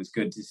to. And it was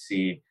good to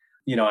see.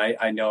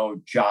 I know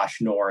Josh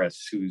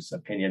Norris, whose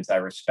opinions I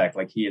respect,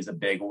 like he is a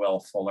big Will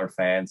Fuller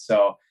fan.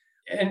 So,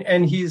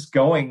 and he's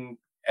going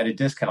at a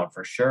discount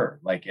for sure.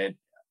 Like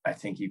I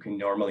think you can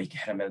normally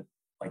get him at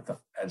like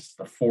as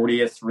the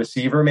 40th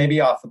receiver,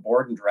 maybe off the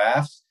board in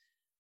drafts.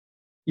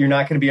 You're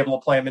not going to be able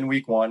to play him in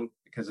week 1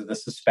 because of the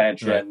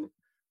suspension. Right.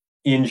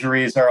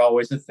 Injuries are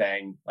always a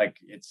thing. Like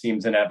it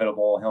seems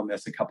inevitable. He'll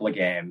miss a couple of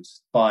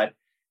games, but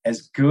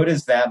as good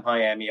as that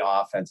Miami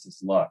offense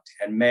has looked,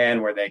 and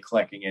man, were they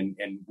clicking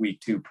in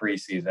week 2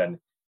 preseason.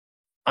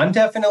 I'm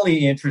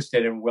definitely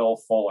interested in Will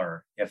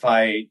Fuller. If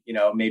I,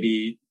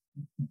 maybe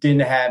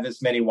didn't have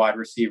as many wide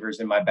receivers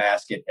in my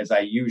basket as I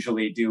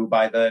usually do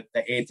by the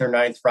 8th or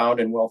 9th round,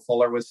 and Will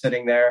Fuller was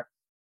sitting there,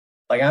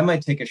 like I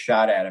might take a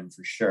shot at him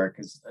for sure.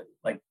 Because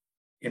like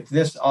if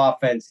this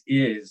offense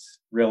is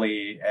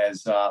really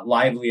as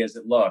lively as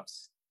it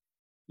looks,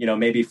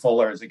 maybe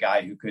Fuller is a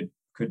guy who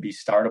could be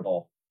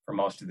startable for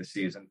most of the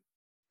season.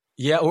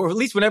 Yeah, or at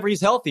least whenever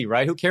he's healthy,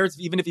 right? Who cares?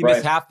 Even if he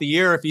missed half the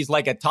year, if he's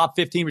like a top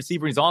 15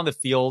 receiver, he's on the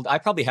field. I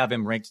probably have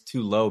him ranked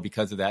too low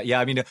because of that.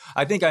 Yeah, I mean,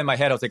 I think in my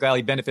head, I was like, well,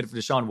 he benefited from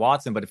Deshaun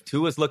Watson, but if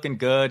Tua's looking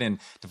good and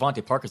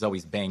Devontae Parker's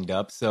always banged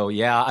up. So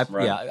yeah,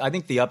 I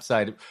think the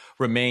upside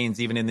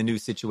remains even in the new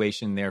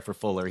situation there for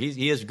Fuller.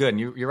 He is good. And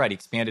you're right. He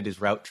expanded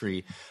his route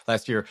tree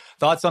last year.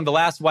 Thoughts on the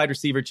last wide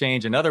receiver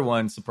change? Another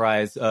one,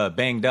 surprise,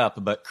 banged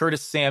up, but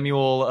Curtis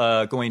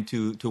Samuel going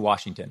to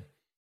Washington.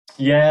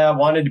 Yeah, I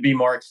wanted to be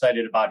more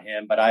excited about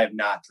him, but I have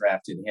not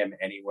drafted him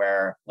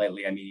anywhere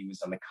lately. I mean, he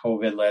was on the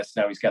COVID list.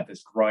 Now he's got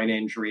this groin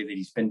injury that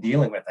he's been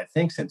dealing with, I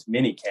think, since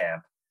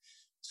minicamp.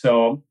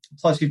 So,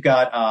 plus you've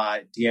got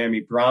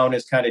De'Ami Brown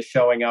is kind of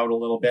showing out a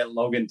little bit.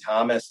 Logan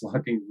Thomas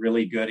looking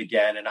really good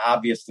again. And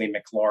obviously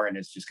McLaurin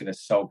is just going to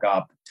soak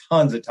up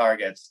tons of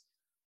targets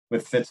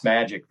with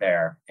Fitzmagic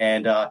there.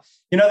 And,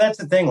 that's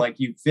the thing. Like,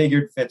 you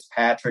figured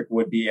Fitzpatrick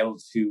would be able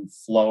to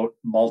float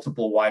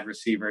multiple wide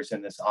receivers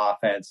in this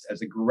offense,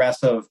 as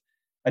aggressive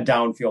a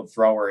downfield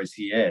thrower as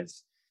he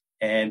is.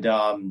 And,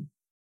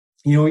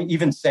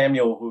 even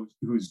Samuel,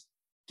 whose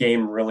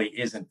game really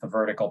isn't the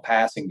vertical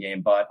passing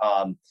game, but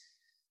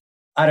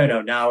I don't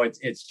know. Now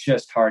it's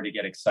just hard to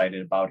get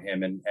excited about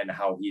him and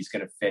how he's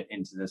going to fit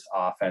into this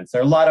offense.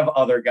 There are a lot of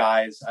other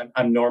guys.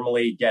 I'm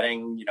normally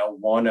getting,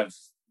 one of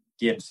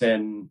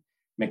Gibson,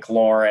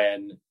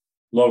 McLaurin,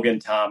 Logan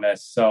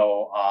Thomas.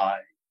 So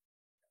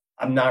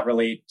I'm not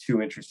really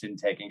too interested in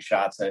taking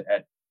shots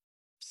at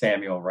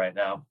Samuel right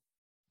now.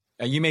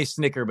 You may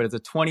snicker, but it's a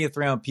 20th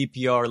round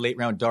PPR late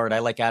round dart. I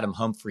like Adam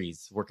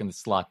Humphries working the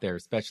slot there,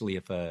 especially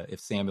if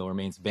Samuel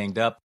remains banged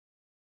up.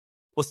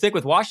 We'll stick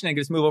with Washington and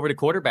just move over to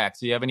quarterbacks.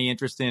 Do you have any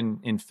interest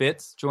in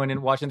Fitz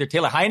joining Washington? There,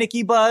 Taylor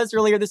Heineke buzzed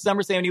earlier this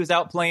summer saying he was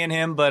out playing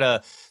him, but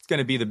it's going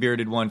to be the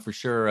bearded one for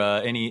sure.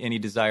 Any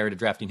desire to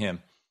drafting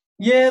him?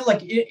 Yeah,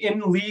 like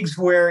in leagues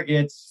where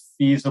it's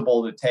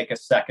feasible to take a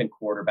second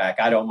quarterback,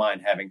 I don't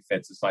mind having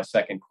Fitz as my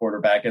second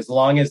quarterback, as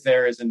long as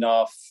there is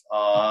enough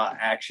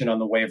action on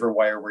the waiver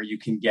wire where you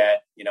can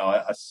get,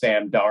 a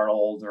Sam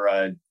Darnold or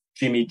a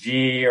Jimmy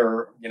G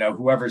or,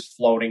 whoever's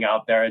floating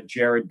out there, a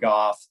Jared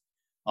Goff.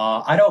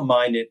 I don't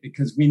mind it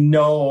because we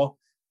know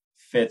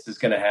Fitz is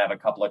going to have a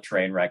couple of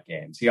train wreck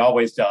games. He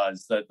always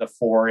does, the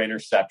 4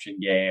 interception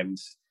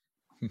games.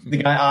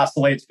 The guy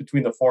oscillates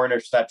between the 4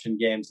 interception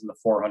games and the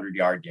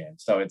 400-yard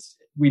games. So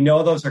we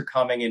know those are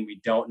coming, and we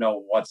don't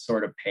know what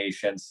sort of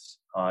patience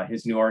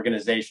his new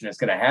organization is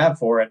going to have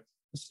for it,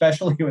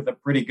 especially with a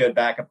pretty good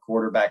backup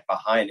quarterback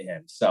behind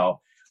him. So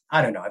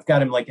I don't know. I've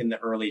got him like in the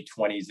early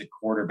 20s at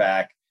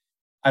quarterback.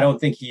 I don't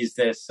think he's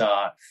this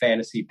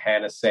fantasy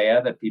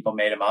panacea that people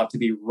made him out to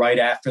be right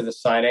after the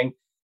signing.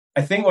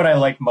 I think what I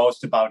like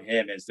most about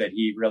him is that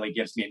he really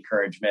gives me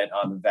encouragement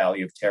on the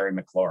value of Terry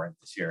McLaurin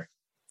this year.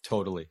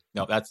 Totally.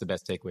 No, that's the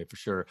best takeaway for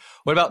sure.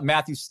 What about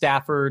Matthew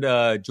Stafford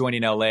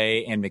joining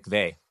LA and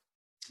McVay?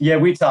 Yeah,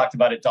 we talked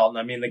about it, Dalton.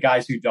 I mean, the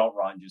guys who don't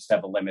run just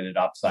have a limited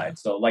upside.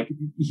 So,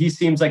 he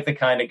seems like the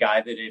kind of guy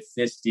that if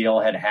this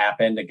deal had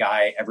happened, a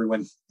guy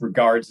everyone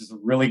regards as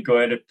really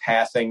good at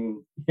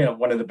passing,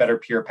 one of the better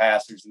pure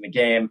passers in the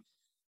game,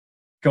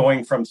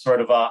 going from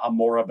sort of a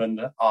moribund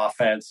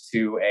offense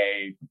to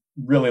a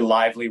really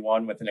lively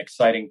one with an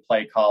exciting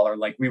play caller,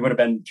 like we would have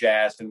been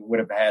jazzed and would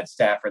have had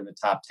Stafford in the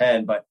top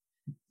 10. But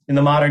in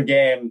the modern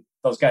game,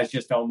 those guys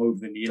just don't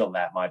move the needle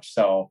that much.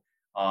 So,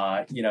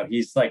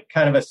 he's like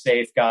kind of a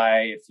safe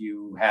guy. If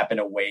you happen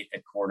to wait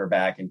at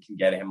quarterback and can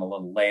get him a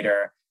little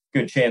later,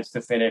 good chance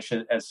to finish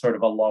as sort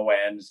of a low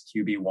end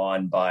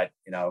QB1, but,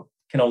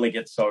 can only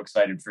get so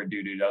excited for a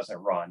dude who doesn't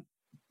run.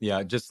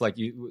 Yeah, just like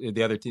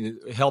the other team,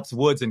 it helps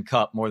Woods and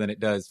Cup more than it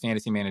does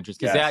fantasy managers.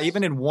 Because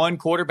even in one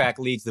quarterback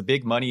leagues, the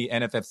big money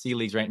NFFC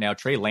leagues right now,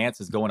 Trey Lance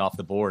is going off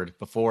the board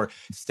before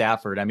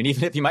Stafford. I mean,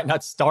 even if he might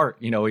not start,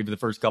 even the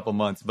first couple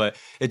months, but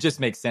it just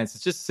makes sense.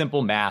 It's just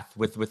simple math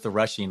with the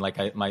rushing,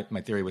 like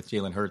my theory with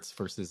Jalen Hurts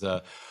versus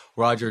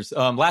Rodgers.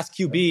 Last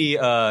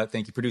QB,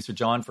 thank you, producer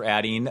John, for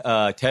adding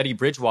Teddy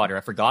Bridgewater.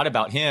 I forgot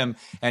about him,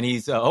 and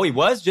he's he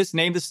was just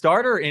named the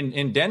starter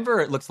in Denver.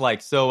 It looks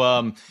like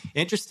so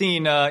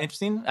interesting.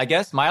 I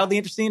guess mildly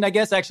interesting. I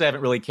guess actually I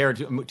haven't really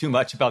cared too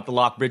much about the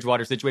Lock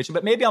Bridgewater situation,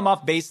 but maybe I'm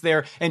off base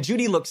there. And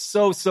Judy looks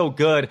so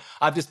good.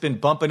 I've just been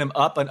bumping him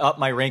up and up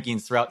my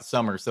rankings throughout the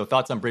summer. So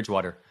thoughts on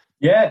Bridgewater?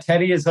 Yeah,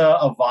 Teddy is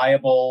a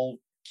viable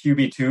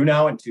QB2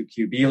 now in 2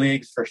 QB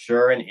leagues for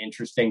sure. An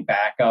interesting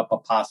backup, a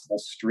possible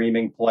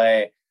streaming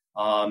play,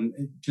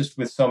 just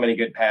with so many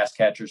good pass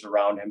catchers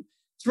around him.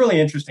 It's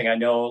really interesting. I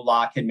know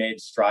Locke had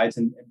made strides,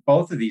 and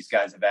both of these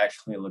guys have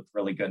actually looked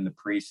really good in the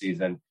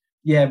preseason.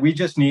 Yeah, we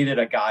just needed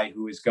a guy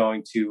who is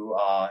going to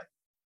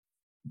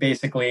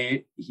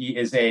basically, he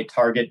is a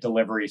target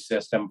delivery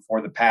system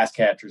for the pass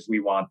catchers we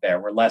want there.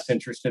 We're less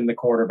interested in the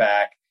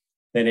quarterback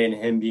than in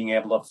him being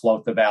able to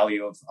float the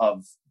value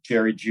of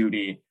Jerry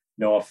Jeudy,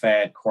 Noah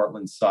Fant,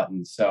 Cortland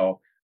Sutton. So,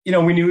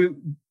 we knew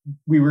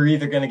we were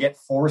either going to get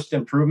forced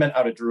improvement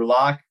out of Drew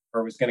Lock,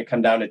 or it was going to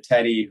come down to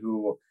Teddy,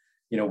 who,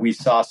 we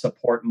saw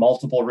support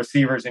multiple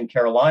receivers in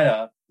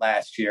Carolina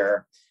last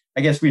year.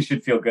 I guess we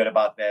should feel good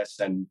about this.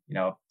 And,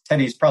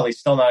 Teddy's probably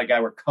still not a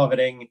guy we're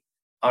coveting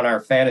on our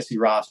fantasy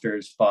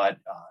rosters, but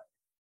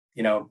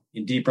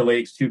in deeper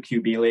leagues, 2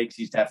 QB leagues,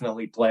 he's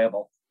definitely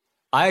playable.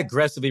 I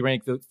aggressively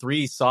rank the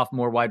 3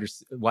 sophomore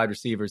wide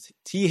receivers,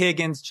 T.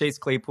 Higgins, Chase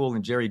Claypool,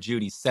 and Jerry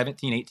Jeudy,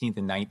 17, 18th,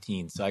 and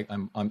 19. So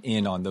I'm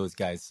in on those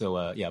guys.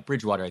 So,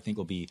 Bridgewater, I think,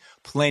 will be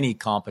plenty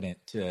competent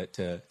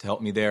to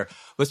help me there.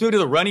 Let's move to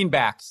the running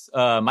backs.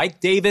 Mike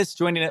Davis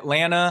joining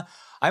Atlanta.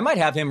 I might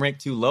have him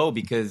ranked too low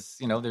because,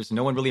 there's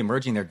no one really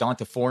emerging there.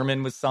 Donta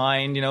Foreman was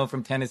signed,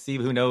 from Tennessee.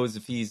 Who knows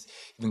if he's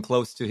even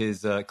close to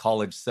his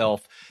college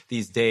self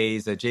these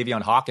days.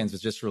 Javion Hawkins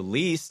was just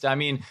released. I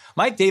mean,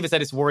 Mike Davis, I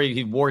just worry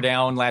he wore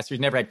down last year.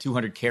 He's never had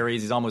 200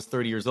 carries. He's almost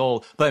 30 years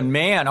old. But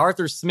man,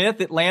 Arthur Smith,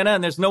 Atlanta,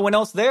 and there's no one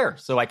else there.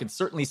 So I could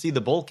certainly see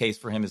the bull case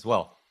for him as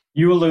well.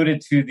 You alluded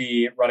to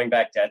the running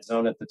back dead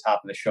zone at the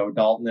top of the show,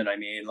 Dalton. And I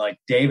mean,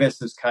 Davis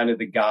is kind of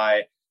the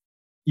guy.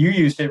 You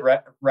used it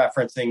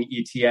referencing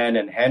Etienne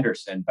and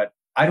Henderson, but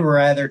I'd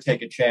rather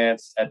take a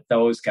chance at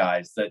those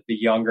guys, the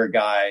younger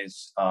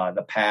guys,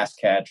 the pass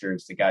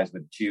catchers, the guys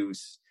with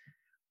juice,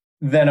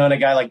 than on a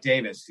guy like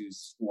Davis,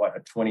 who's a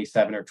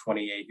 27 or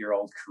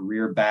 28-year-old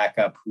career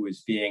backup who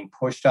is being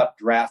pushed up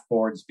draft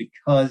boards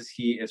because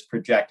he is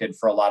projected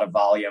for a lot of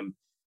volume.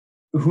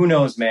 Who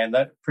knows, man?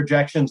 The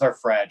projections are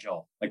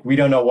fragile. We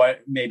don't know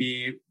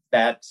maybe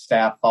that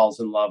staff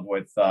falls in love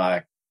with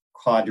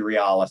Qadree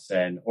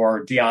Ollison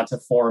or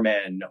Deonta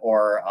Foreman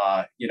or,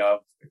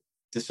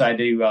 decide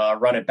to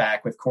run it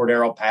back with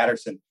Cordero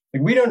Patterson.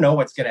 We don't know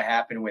what's going to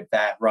happen with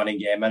that running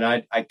game. And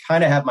I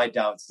kind of have my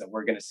doubts that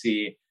we're going to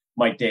see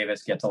Mike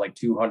Davis get to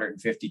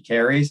 250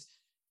 carries.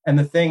 And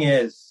the thing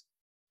is,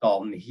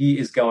 Dalton, he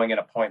is going at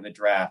a point in the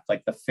draft,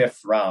 the 5th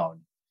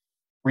round,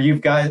 where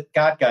you've got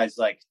guys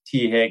like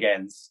T.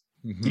 Higgins,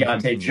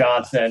 Deontay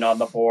Johnson on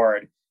the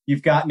board.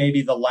 You've got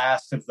maybe the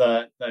last of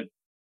the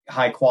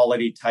high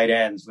quality tight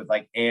ends with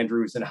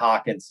Andrews and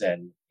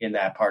Hawkinson in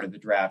that part of the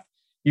draft.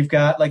 You've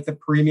got the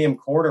premium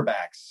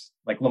quarterbacks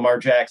like Lamar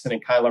Jackson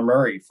and Kyler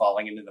Murray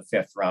falling into the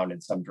 5th round in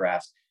some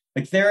drafts.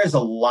 There is a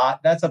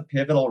lot. That's a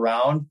pivotal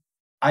round.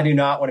 I do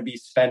not want to be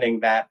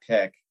spending that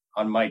pick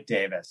on Mike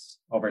Davis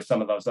over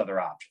some of those other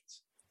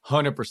options.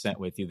 100%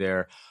 with you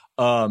there.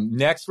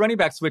 Next running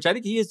back switch. I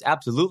think he is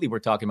absolutely we're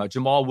talking about.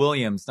 Jamal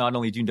Williams. Not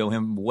only do you know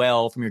him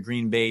well from your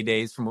Green Bay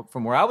days,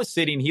 from where I was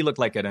sitting, he looked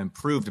like an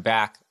improved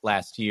back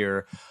last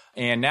year.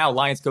 And now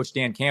Lions coach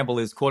Dan Campbell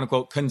is, quote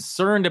unquote,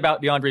 concerned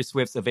about DeAndre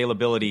Swift's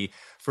availability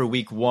for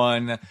week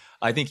 1.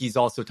 I think he's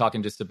also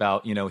talking just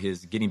about,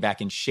 his getting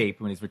back in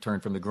shape when he's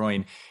returned from the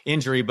groin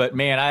injury. But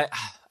man,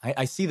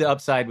 I see the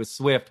upside with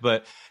Swift,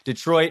 but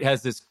Detroit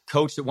has this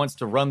coach that wants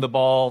to run the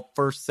ball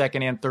first,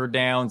 second, and third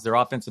downs. Their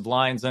offensive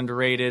line's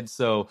underrated.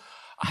 So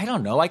I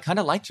don't know. I kind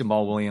of like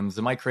Jamal Williams.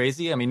 Am I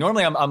crazy? I mean,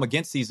 normally I'm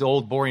against these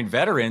old, boring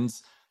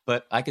veterans,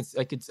 but I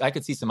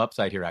could see some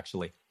upside here,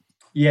 actually.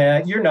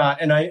 Yeah, you're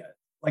not. And I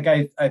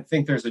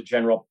think there's a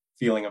general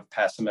feeling of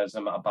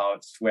pessimism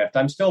about Swift.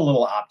 I'm still a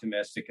little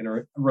optimistic,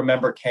 and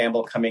remember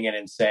Campbell coming in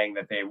and saying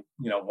that they,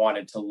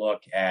 wanted to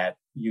look at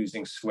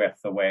using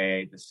Swift the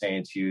way the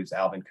Saints use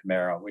Alvin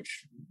Kamara,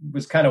 which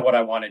was kind of what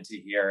I wanted to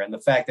hear. And the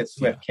fact that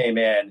Swift came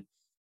in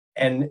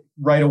and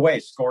right away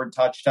scored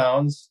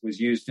touchdowns, was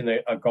used in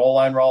a goal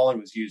line role, and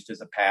was used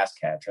as a pass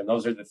catcher. And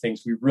those are the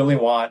things we really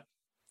want.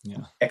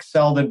 Yeah.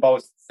 Excelled in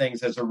both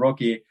things as a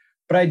rookie.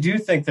 But I do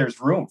think there's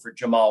room for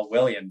Jamal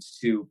Williams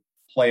to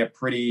play a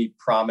pretty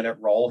prominent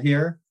role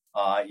here.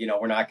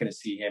 We're not going to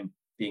see him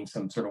being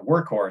some sort of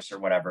workhorse or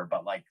whatever,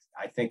 but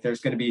I think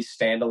there's going to be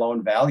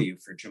standalone value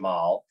for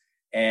Jamal.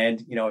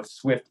 And, if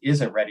Swift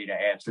isn't ready to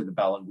answer the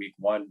bell in week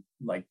 1,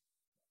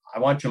 I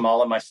want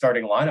Jamal in my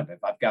starting lineup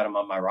if I've got him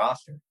on my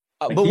roster.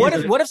 But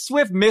what if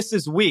Swift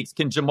misses weeks?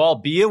 Can Jamal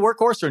be a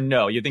workhorse or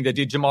no? You think they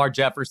do Jamar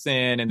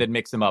Jefferson and then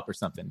mix him up or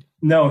something?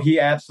 No, he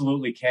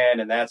absolutely can.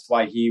 And that's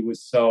why he was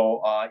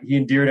so, he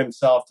endeared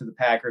himself to the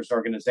Packers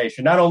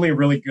organization. Not only a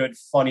really good,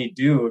 funny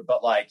dude,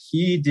 but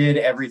he did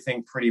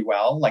everything pretty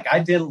well. I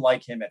didn't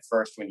like him at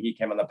first when he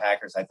came on the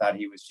Packers. I thought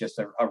he was just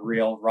a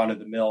real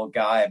run-of-the-mill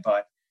guy,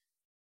 but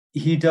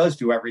he does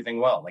do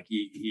everything well.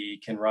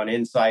 He can run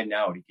inside and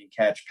out. He can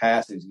catch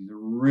passes. He's a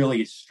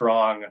really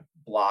strong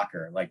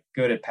blocker,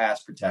 good at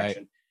pass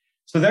protection. Right.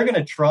 So they're going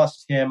to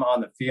trust him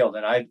on the field.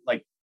 And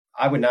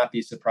I would not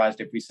be surprised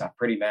if we saw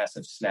pretty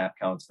massive snap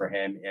counts for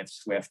him if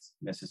Swift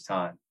misses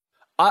time.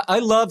 I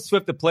love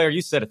Swift, the player.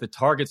 You said it, the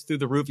targets through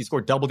the roof. He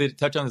scored double-digit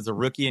touchdowns as a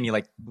rookie, and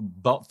he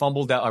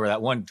fumbled that,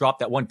 or dropped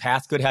that one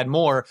pass. Could have had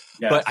more,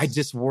 yes. But I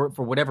just for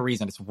whatever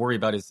reason, I just worry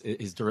about his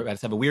durability. I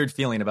just have a weird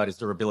feeling about his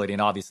durability,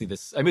 and obviously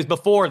it was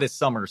before this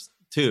summer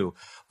too.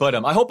 But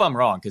I hope I'm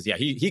wrong because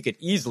he could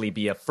easily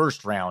be a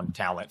first-round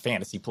talent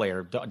fantasy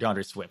player,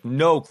 DeAndre Swift,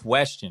 no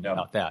question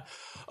about that.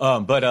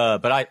 But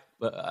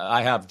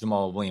I have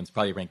Jamal Williams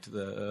probably ranked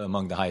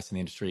among the highest in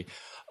the industry.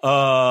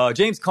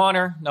 James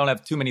Conner, I don't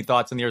have too many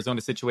thoughts on the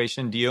Arizona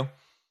situation. Do you?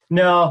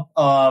 No,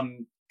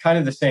 kind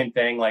of the same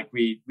thing.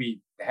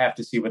 We have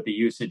to see what the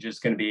usage is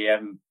going to be.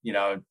 I'm,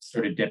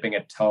 sort of dipping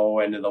a toe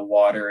into the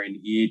water in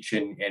each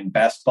and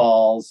best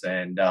balls.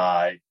 And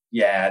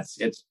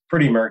it's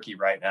pretty murky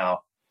right now.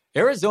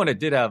 Arizona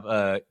did have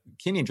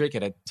Kenyon Drake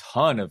had a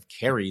ton of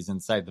carries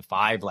inside the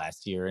 5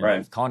 last year, and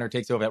Right. Connor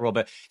takes over that role,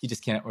 but you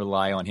just can't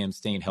rely on him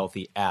staying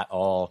healthy at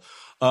all.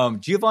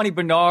 Giovanni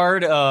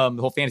Bernard, the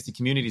whole fantasy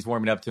community is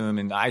warming up to him,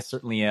 and I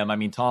certainly am. I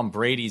mean, Tom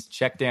Brady's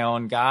check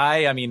down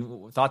guy. I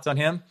mean, thoughts on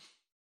him?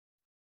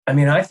 I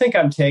mean, I think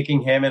I'm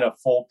taking him in a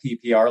full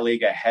PPR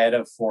league ahead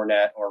of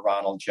Fournette or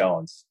Ronald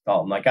Jones.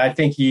 Dalton. Like, I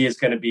think he is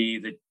going to be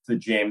the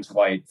James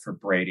White for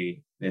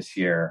Brady this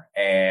year.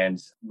 And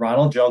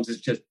Ronald Jones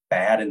is just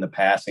bad in the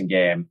passing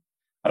game.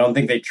 I don't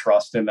think they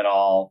trust him at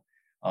all.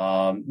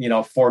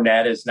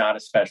 Fournette is not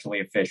especially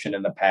efficient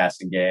in the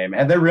passing game.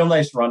 Had their real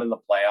nice run in the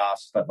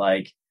playoffs, but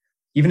like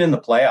even in the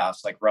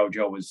playoffs, like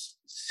Rojo was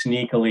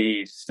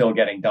sneakily still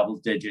getting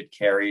double-digit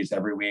carries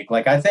every week.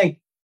 Like, I think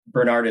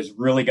Bernard is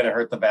really going to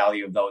hurt the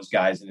value of those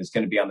guys and is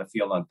going to be on the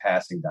field on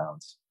passing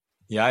downs.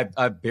 Yeah,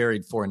 I've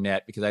buried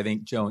Fournette because I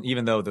think Jones,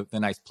 even though the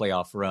nice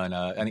playoff run,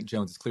 I think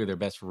Jones is clearly their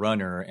best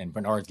runner, and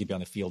Bernard's going to be on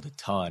the field a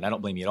ton. I don't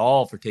blame you at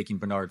all for taking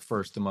Bernard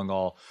first among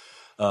all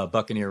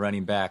Buccaneer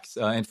running backs.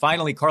 And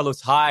finally,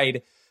 Carlos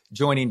Hyde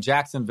joining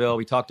Jacksonville.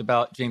 We talked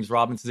about James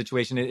Robinson's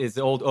situation. Is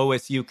the old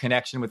OSU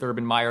connection with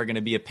Urban Meyer going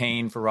to be a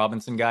pain for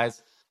Robinson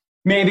guys?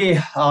 Maybe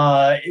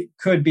it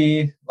could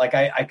be. Like,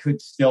 I could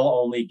still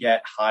only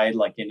get Hyde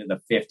like into the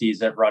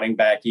 50s at running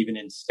back, even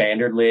in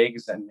standard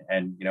leagues, and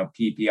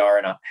PPR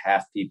and a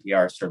half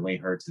PPR certainly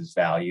hurts his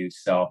value.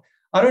 So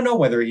I don't know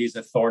whether he's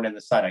a thorn in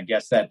the side. I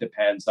guess that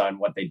depends on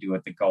what they do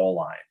at the goal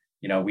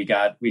line.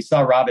 We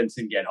saw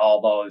Robinson get all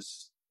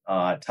those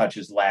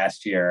touches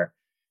last year.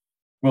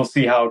 We'll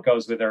see how it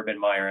goes with Urban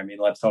Meyer. I mean,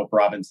 let's hope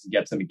Robinson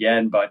gets him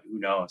again, but who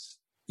knows?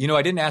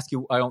 I didn't ask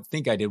you. I don't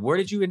think I did. Where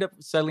did you end up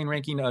settling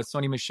ranking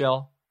Sony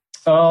Michel?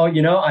 Oh,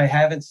 I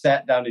haven't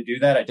sat down to do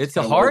that. It's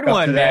a hard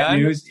one, man.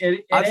 News.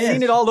 I've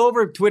seen it all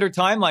over Twitter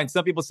timeline.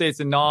 Some people say it's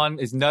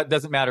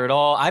doesn't matter at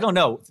all. I don't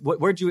know.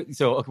 Where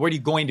are you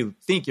going to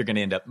think you're going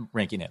to end up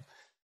ranking him?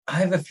 I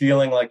have a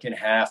feeling like in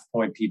half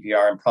point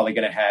PPR, I'm probably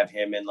going to have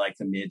him in like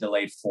the mid to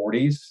late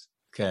 40s.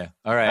 Okay.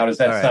 All right. How does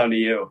that sound to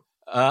you?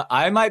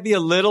 I might be a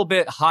little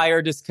bit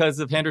higher just because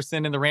of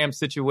Henderson and the Rams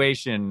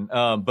situation,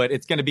 but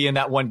it's going to be in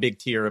that one big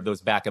tier of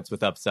those backups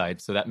with upside.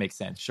 So that makes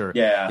sense. Sure.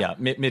 Yeah.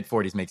 Mid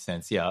 40s makes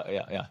sense.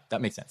 Yeah. That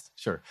makes sense.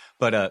 Sure.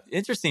 But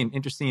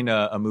interesting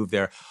a move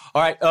there.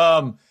 All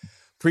right.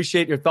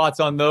 Appreciate your thoughts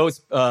on those,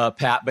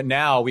 Pat. But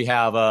now we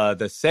have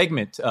the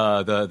segment,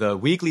 the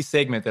weekly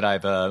segment that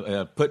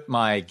I've put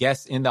my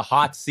guests in the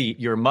hot seat,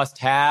 your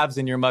must-haves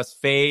and your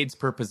must-fades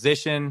per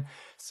position.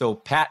 So,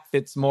 Pat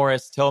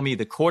Fitzmaurice, tell me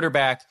the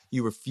quarterback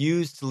you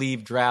refuse to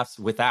leave drafts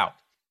without.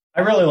 I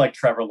really like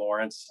Trevor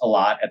Lawrence a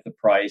lot at the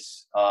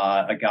price.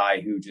 A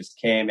guy who just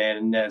came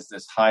in as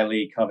this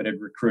highly coveted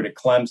recruit at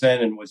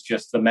Clemson and was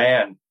just the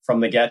man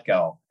from the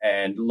get-go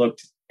and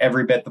looked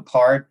every bit the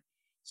part,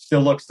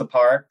 still looks the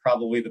part,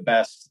 probably the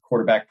best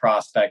quarterback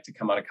prospect to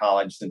come out of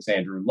college since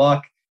Andrew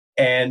Luck.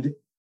 And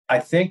I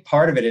think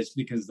part of it is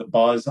because the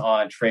buzz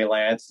on Trey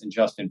Lance and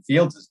Justin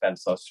Fields has been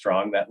so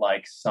strong that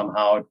like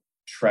somehow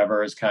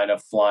Trevor is kind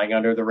of flying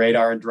under the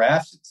radar in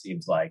drafts, it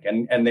seems like.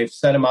 And they've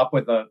set him up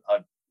with a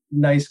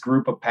nice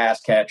group of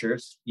pass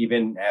catchers,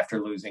 even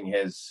after losing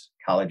his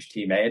college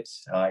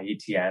teammates,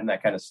 ETN,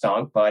 that kind of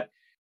stunk. But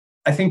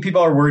I think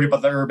people are worried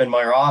about the Urban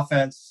Meyer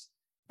offense.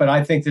 But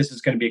I think this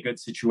is going to be a good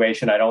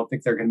situation. I don't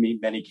think there are going to be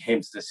many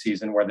games this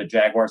season where the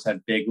Jaguars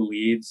have big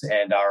leads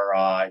and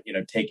are,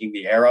 taking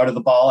the air out of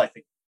the ball. I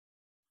think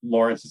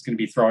Lawrence is going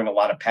to be throwing a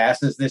lot of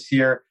passes this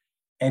year.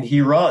 And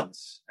he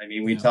runs. I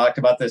mean, we talked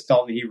about this,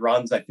 Dalton. He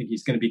runs. I think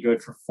he's going to be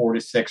good for 4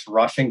 to 6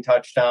 rushing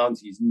touchdowns.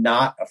 He's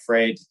not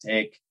afraid to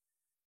take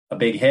a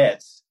big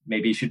hit.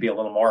 Maybe he should be a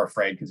little more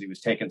afraid because he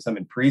was taking some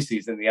in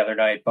preseason the other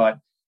night. But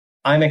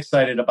I'm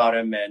excited about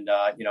him. And,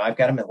 I've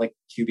got him at like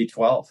QB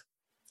 12.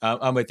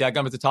 I'm with you. I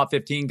got him as a top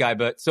 15 guy.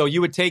 But so you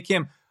would take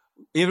him,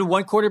 even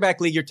one quarterback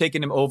league, you're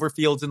taking him over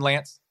Fields and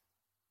Lance?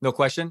 No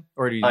question?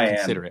 Or do you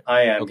consider it?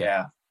 I am, okay.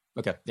 Yeah.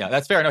 Okay. Yeah,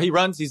 that's fair. No, he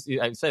runs.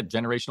 I said,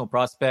 generational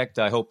prospect.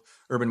 I hope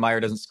Urban Meyer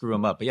doesn't screw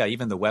him up. But yeah,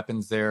 even the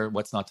weapons there,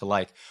 what's not to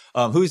like?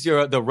 Who's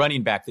the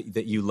running back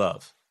that you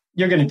love?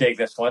 You're going to dig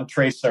this one,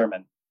 Trey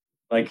Sermon.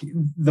 Like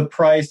the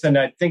price, and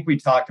I think we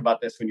talked about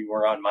this when you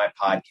were on my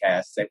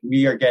podcast, that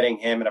we are getting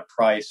him at a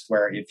price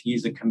where if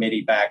he's a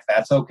committee back,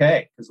 that's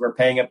okay, because we're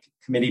paying a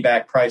committee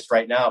back price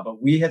right now.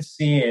 But we have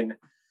seen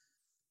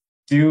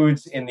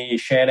dudes in the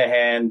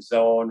Shanahan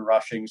zone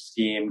rushing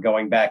scheme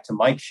going back to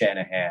Mike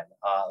Shanahan,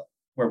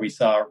 where we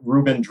saw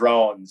Reuben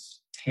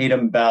Drones,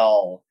 Tatum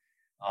Bell,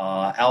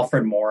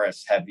 Alfred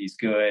Morris have these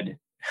good,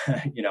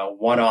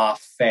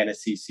 one-off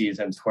fantasy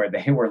seasons where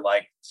they were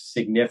like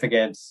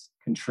significant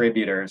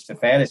contributors to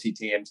fantasy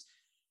teams.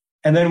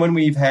 And then when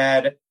we've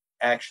had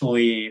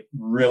actually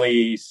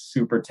really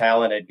super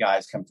talented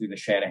guys come through the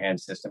Shanahan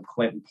system,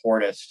 Clinton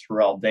Portis,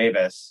 Terrell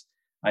Davis,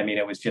 I mean,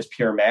 it was just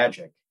pure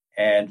magic.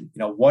 And,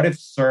 what if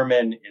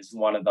Sermon is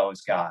one of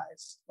those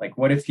guys? Like,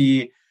 what if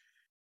he,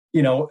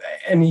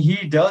 and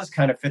he does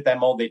kind of fit that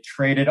mold. They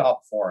traded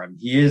up for him.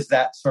 He is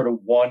that sort of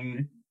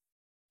one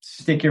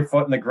stick your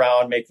foot in the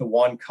ground, make the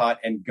one cut,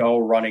 and go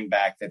running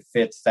back that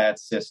fits that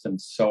system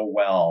so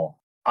well.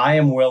 I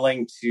am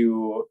willing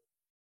to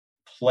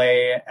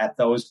play at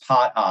those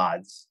pot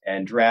odds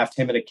and draft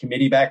him at a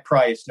committee back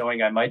price,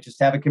 knowing I might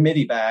just have a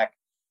committee back,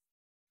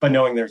 but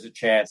knowing there's a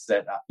chance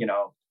that,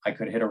 I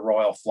could hit a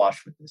royal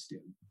flush with this dude.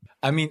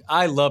 I mean,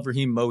 I love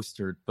Raheem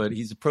Mostert, but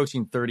he's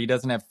approaching 30. He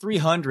doesn't have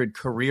 300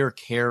 career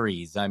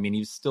carries. I mean,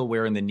 he's still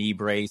wearing the knee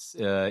brace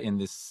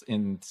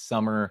in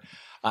summer.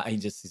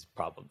 He's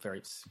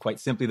probably quite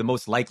simply the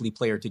most likely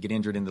player to get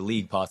injured in the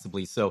league,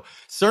 possibly. So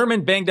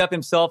Sermon banged up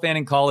himself and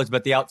in college,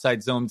 but the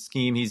outside zone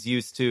scheme he's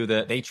used to,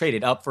 they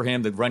traded up for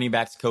him. The running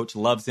backs coach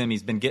loves him.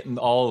 He's been getting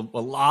a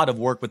lot of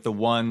work with the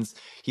ones.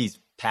 He's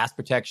pass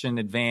protection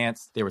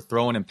advanced. They were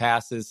throwing him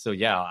passes. So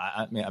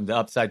yeah, the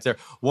upside's there.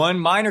 One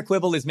minor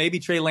quibble is maybe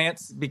Trey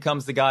Lance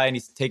becomes the guy and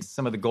he takes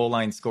some of the goal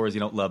line scores you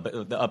don't love,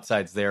 but the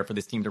upside's there for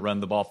this team to run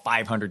the ball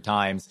 500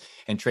 times.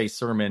 And Trey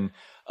Sermon,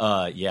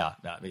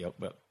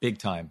 big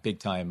time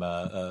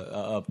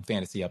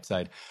fantasy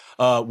upside.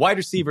 Wide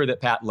receiver that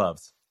Pat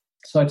loves.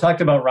 So I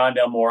talked about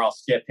Rondale Moore. I'll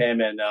skip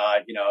him and,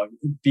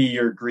 be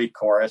your Greek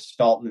chorus,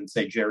 Dalton, and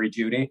say Jerry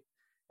Jeudy.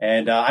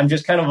 And I'm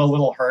just kind of a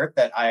little hurt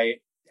that I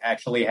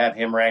actually have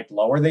him ranked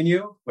lower than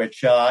you,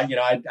 which, I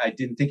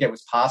didn't think it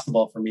was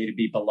possible for me to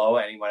be below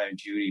anyone on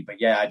Jeudy. But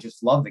yeah, I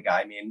just love the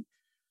guy. I mean,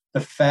 the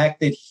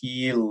fact that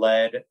he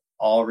led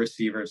all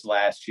receivers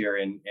last year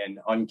in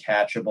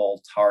uncatchable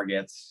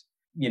targets,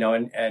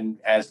 and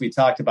as we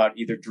talked about,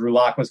 either Drew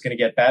Lock was going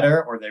to get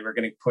better or they were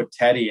going to put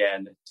Teddy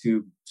in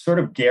to sort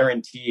of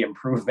guarantee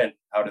improvement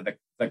out of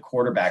the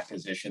quarterback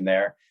position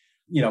there.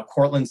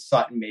 Cortland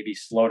Sutton may be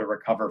slow to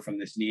recover from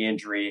this knee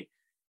injury.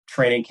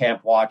 Training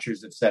camp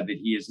watchers have said that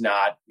he is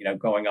not,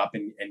 going up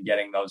and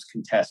getting those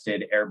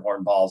contested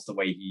airborne balls the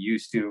way he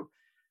used to.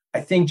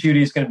 I think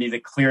Jeudy is going to be the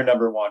clear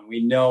number one.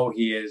 We know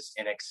he is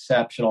an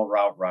exceptional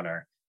route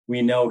runner.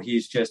 We know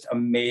he's just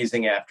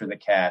amazing after the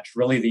catch.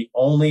 Really, the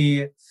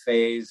only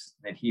phase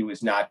that he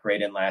was not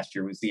great in last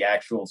year was the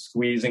actual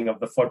squeezing of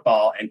the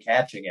football and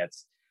catching it.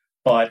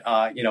 But,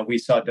 we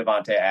saw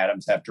Devontae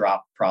Adams have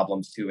drop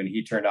problems too, and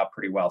he turned out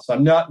pretty well. So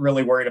I'm not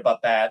really worried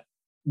about that.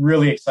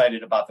 Really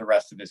excited about the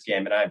rest of his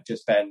game. And I've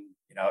just been,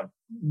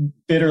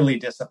 bitterly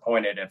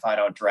disappointed if I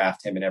don't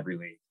draft him in every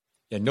league.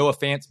 Yeah, Noah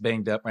Fant's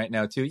banged up right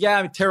now, too.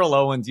 Yeah, Terrell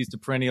Owens used to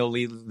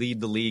perennially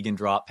lead the league in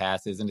drop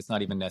passes, and it's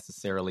not even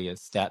necessarily a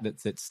stat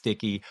that's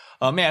sticky.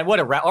 Man,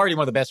 already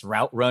one of the best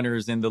route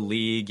runners in the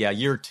league. Yeah,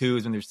 year 2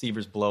 is when the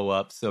receivers blow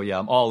up. So, yeah,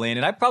 I'm all in.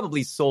 And I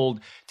probably sold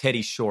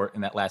Teddy short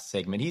in that last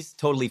segment. He's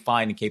totally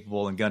fine and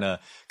capable and gonna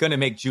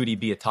make Jeudy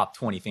be a top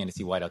 20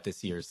 fantasy wideout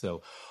this year.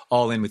 So,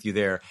 all in with you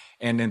there.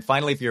 And then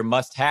finally, for your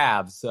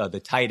must-haves,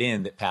 the tight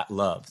end that Pat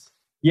loves.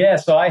 Yeah,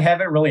 so I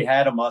haven't really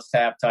had a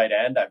must-have tight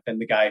end. I've been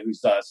the guy who's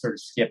sort of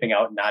skipping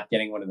out and not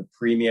getting one of the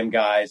premium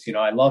guys.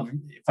 I love,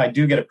 if I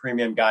do get a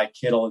premium guy,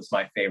 Kittle is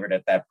my favorite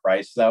at that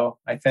price, though.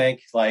 I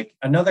think, like,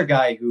 another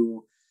guy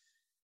who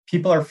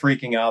people are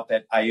freaking out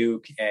that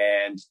Ayuk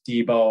and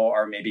Debo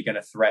are maybe going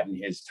to threaten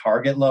his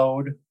target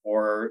load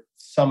or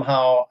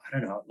somehow,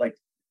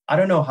 I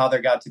don't know how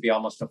there got to be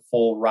almost a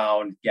full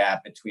round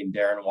gap between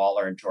Darren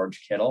Waller and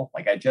George Kittle.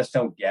 Like, I just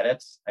don't get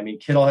it. I mean,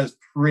 Kittle has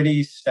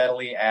pretty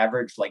steadily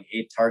averaged like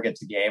 8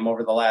 targets a game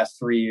over the last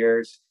 3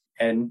 years.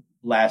 And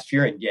last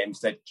year in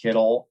games that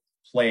Kittle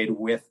played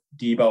with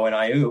Debo and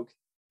Ayuk,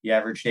 he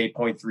averaged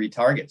 8.3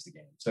 targets a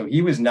game. So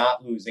he was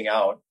not losing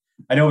out.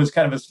 I know it was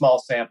kind of a small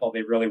sample.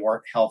 They really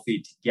weren't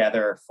healthy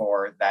together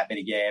for that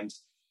many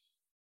games.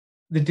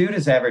 The dude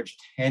has averaged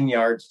 10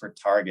 yards per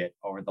target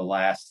over the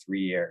last 3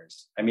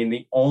 years. I mean,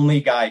 the only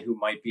guy who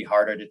might be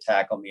harder to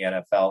tackle in the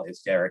NFL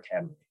is Derrick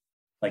Henry.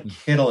 Like,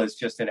 Kittle is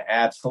just an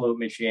absolute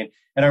machine.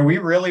 And are we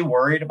really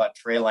worried about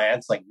Trey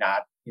Lance, like,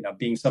 not,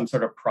 being some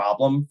sort of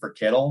problem for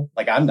Kittle?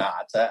 Like, I'm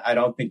not. I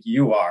don't think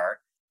you are.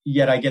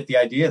 Yet I get the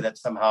idea that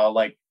somehow,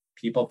 like,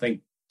 people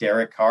think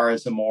Derek Carr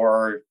is a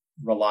more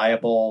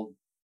reliable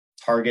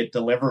target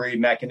delivery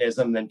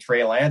mechanism than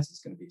Trey Lance is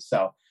going to be.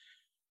 So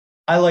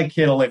I like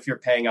Kittle if you're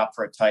paying up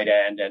for a tight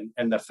end,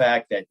 and the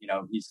fact that,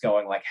 he's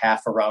going like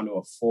half a round to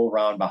a full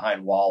round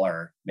behind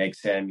Waller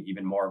makes him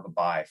even more of a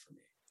buy for me.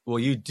 Well,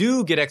 you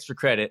do get extra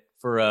credit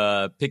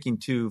for picking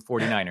 2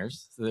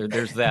 49ers. So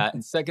there's that.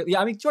 And second,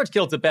 George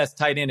Kittle's the best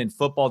tight end in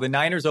football. The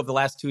Niners over the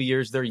last 2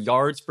 years, their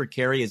yards per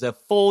carry is a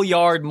full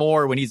yard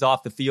more when he's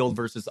off the field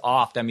versus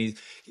off. I mean,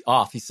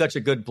 off. He's such a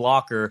good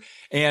blocker.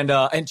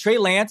 And Trey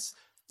Lance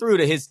threw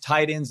to his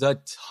tight ends a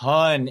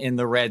ton in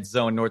the red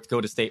zone, North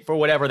Dakota State, for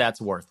whatever that's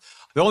worth.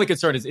 The only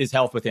concern is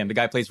health with him. The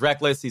guy plays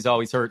reckless. He's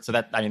always hurt. So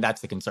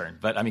that's the concern.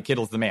 But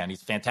Kittle's the man.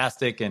 He's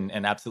fantastic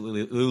and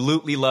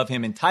absolutely love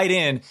him. And tight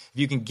end, if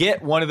you can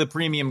get one of the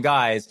premium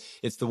guys,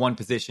 it's the one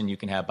position you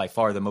can have by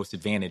far the most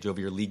advantage over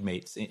your league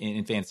mates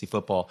in fantasy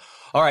football.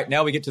 All right,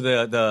 now we get to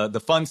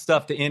the fun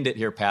stuff to end it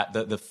here, Pat.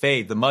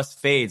 The must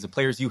fades, the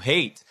players you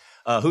hate.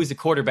 Who's the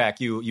quarterback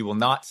you will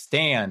not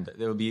stand?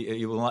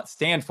 You will not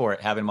stand for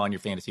it having him on your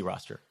fantasy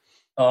roster.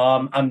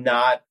 I'm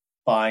not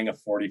buying a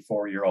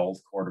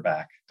 44-year-old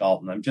quarterback,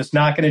 Dalton. I'm just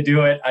not going to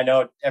do it. I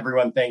know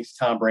everyone thinks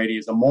Tom Brady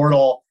is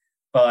immortal.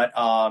 But,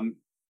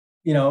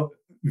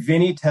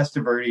 Vinny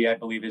Testaverde, I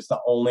believe, is the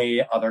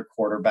only other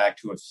quarterback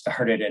to have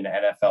started an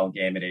NFL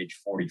game at age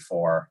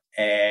 44.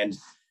 And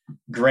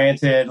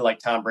granted, like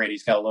Tom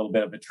Brady's got a little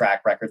bit of a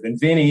track record than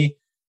Vinny.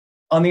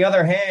 On the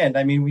other hand,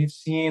 I mean, we've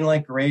seen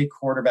like great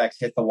quarterbacks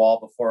hit the wall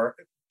before.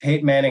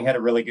 Peyton Manning had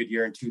a really good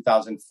year in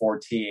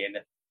 2014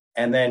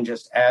 and then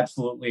just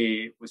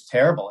absolutely was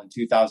terrible in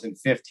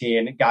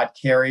 2015. Got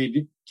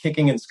carried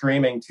kicking and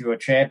screaming to a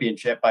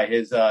championship by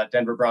his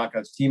Denver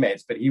Broncos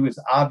teammates, but he was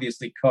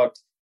obviously cooked.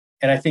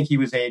 And I think he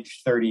was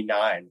age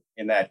 39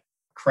 in that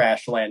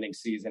crash landing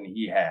season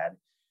he had.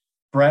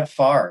 Brett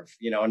Favre,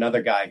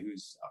 another guy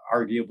who's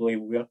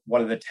arguably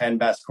one of the 10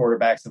 best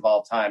quarterbacks of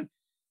all time,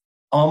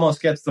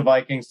 almost gets the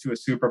Vikings to a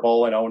Super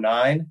Bowl in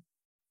 2009.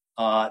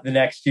 The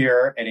next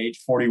year at age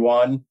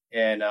 41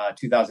 in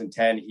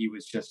 2010, he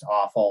was just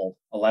awful.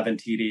 11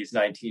 TDs,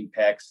 19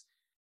 picks.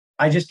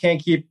 I just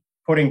can't keep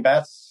putting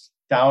bets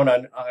down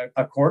on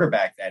a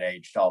quarterback that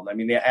age, Dalton. I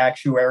mean, the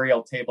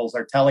actuarial tables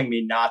are telling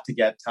me not to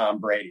get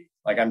Tom Brady.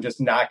 Like, I'm just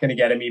not going to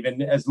get him,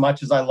 even as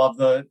much as I love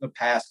the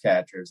pass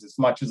catchers, as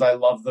much as I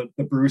love the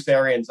Bruce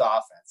Arians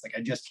offense. Like,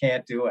 I just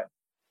can't do it.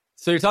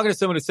 So you're talking to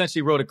someone who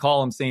essentially wrote a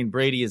column saying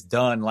Brady is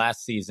done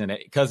last season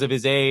because of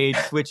his age,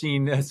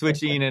 switching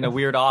in a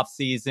weird off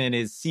season.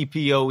 His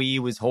CPOE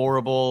was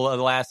horrible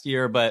last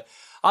year, but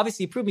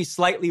obviously he proved me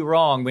slightly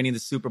wrong winning the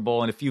Super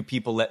Bowl, and a few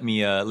people let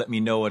me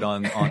know it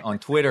on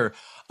Twitter.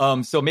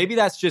 So maybe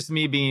that's just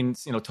me being,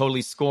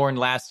 totally scorned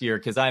last year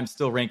because I'm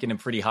still ranking him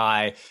pretty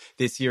high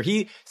this year.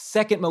 He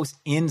second most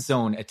end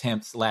zone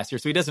attempts last year.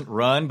 So he doesn't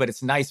run, but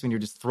it's nice when you're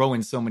just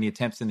throwing so many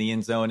attempts in the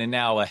end zone. And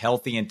now a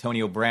healthy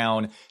Antonio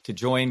Brown to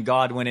join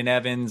Godwin and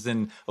Evans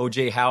and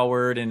OJ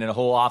Howard and a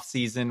whole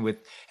offseason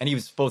and he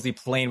was supposedly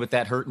playing with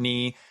that hurt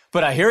knee.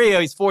 But I hear you,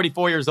 he's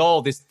 44 years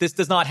old. This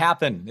does not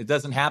happen. It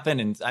doesn't happen.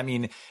 And I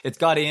mean, it's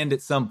got to end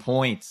at some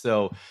point.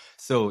 So,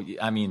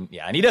 I mean,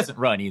 yeah, and he doesn't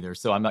run either.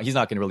 So he's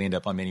not going to really end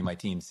up on many of my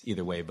teams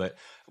either way, but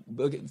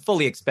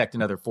fully expect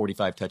another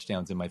 45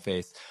 touchdowns in my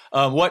face.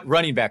 What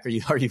running back are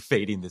you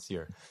fading this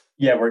year?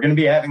 Yeah, we're going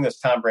to be having this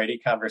Tom Brady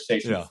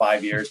conversation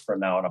 5 years from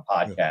now on a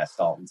podcast,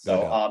 Dalton.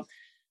 So,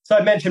 so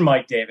I mentioned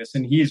Mike Davis,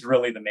 and he's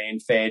really the main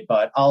fade,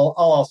 but I'll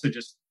also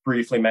just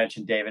briefly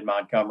mention David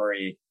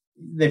Montgomery.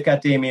 They've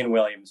got Damian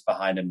Williams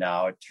behind him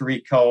now.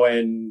 Tariq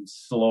Cohen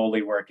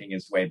slowly working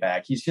his way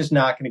back. He's just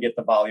not going to get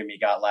the volume he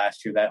got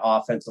last year. That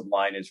offensive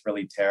line is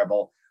really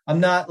terrible.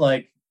 I'm not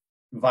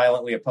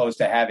violently opposed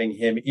to having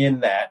him in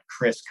that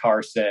Chris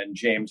Carson,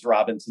 James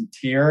Robinson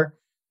tier.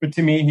 But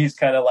to me, he's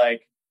kind of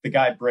like the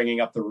guy bringing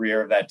up the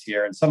rear of that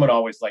tier. And someone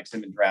always likes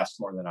him in drafts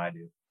more than I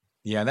do.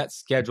 Yeah, that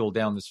schedule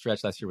down the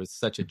stretch last year was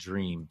such a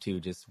dream, too.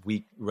 Just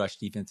weak rush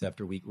defense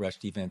after weak rush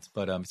defense.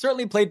 But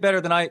certainly played better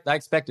than I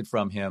expected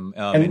from him.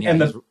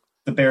 The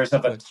Bears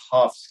have a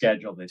tough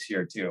schedule this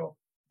year, too.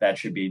 That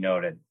should be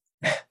noted.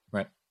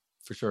 Right,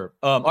 for sure.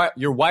 All right,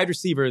 your wide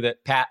receiver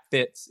that Pat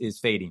Fitz is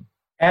fading.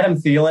 Adam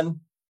Thielen.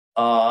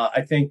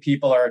 I think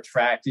people are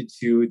attracted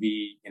to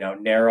the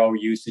narrow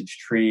usage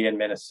tree in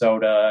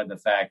Minnesota, the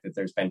fact that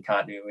there's been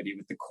continuity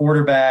with the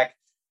quarterback.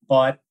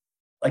 But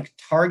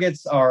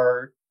targets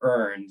are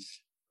earned.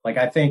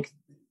 I think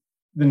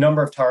the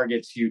number of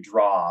targets you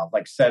draw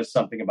says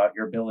something about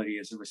your ability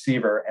as a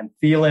receiver. And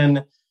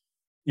Thielen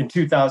in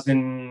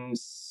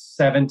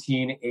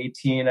 2017,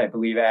 18, I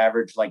believe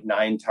averaged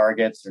 9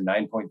 targets or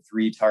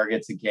 9.3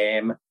 targets a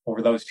game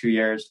over those 2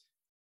 years.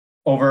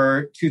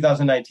 Over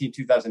 2019,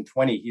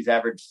 2020, he's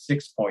averaged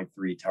 6.3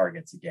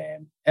 targets a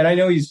game. And I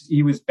know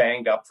he was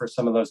banged up for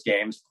some of those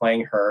games,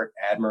 playing hurt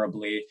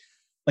admirably.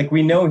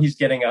 We know he's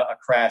getting a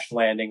crash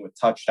landing with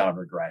touchdown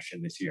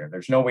regression this year.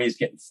 There's no way he's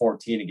getting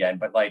 14 again.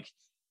 But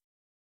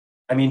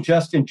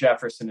Justin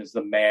Jefferson is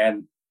the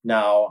man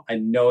now. I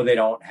know they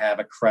don't have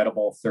a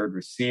credible third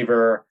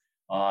receiver.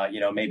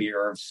 Maybe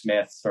Irv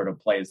Smith sort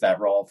of plays that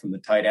role from the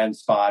tight end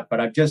spot.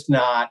 But I'm just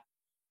not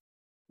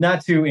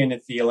too into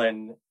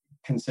Thielen,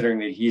 considering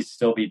that he's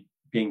still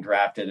being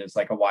drafted as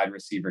a wide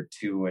receiver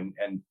too.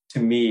 And to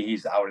me,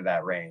 he's out of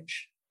that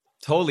range.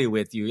 Totally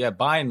with you. Yeah,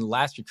 buying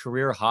last year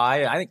career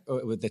high. I think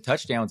with the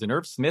touchdowns, and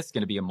Irv Smith's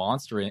going to be a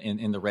monster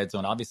in the red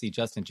zone. Obviously,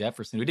 Justin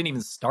Jefferson, who didn't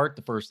even start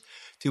the first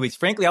 2 weeks.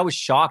 Frankly, I was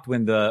shocked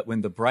when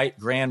the bright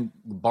Grand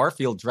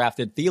Barfield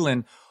drafted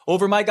Thielen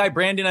over my guy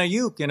Brandon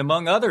Ayuk and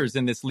among others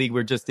in this league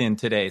we're just in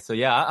today. So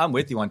yeah, I'm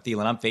with you on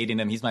Thielen. I'm fading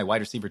him. He's my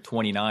wide receiver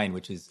 29,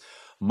 which is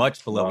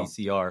much below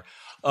ECR.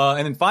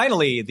 And then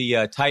finally,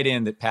 the tight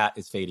end that Pat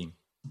is fading.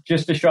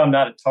 Just to show I'm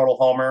not a total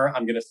homer,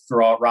 I'm going to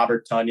throw out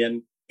Robert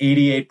Tonyan.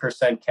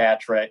 88%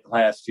 catch rate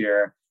last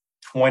year,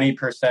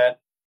 20%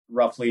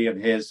 roughly of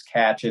his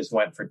catches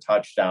went for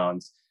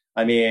touchdowns.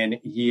 I mean,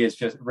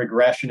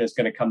 regression is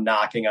going to come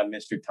knocking on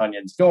Mr.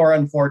 Tonyan's door,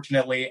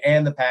 unfortunately.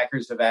 And the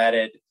Packers have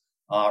added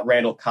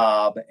Randall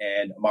Cobb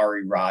and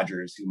Amari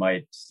Rodgers, who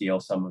might steal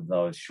some of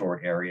those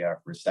short area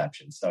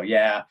receptions. So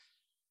yeah,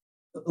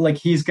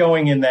 he's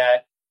going in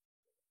that.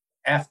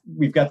 After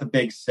we've got the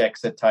big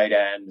 6 at tight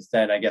ends,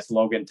 then I guess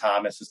Logan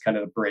Thomas is kind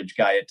of the bridge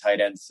guy at tight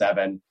end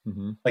 7.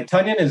 Mm-hmm.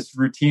 Tonyan is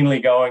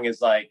routinely going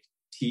as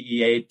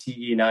TE8,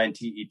 TE9,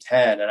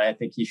 TE10, and I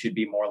think he should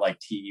be more like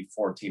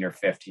TE14 or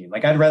 15.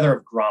 Like, I'd rather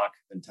have Gronk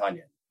than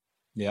Tonyan.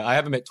 Yeah, I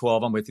have him at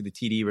 12. I'm with you, the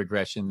TD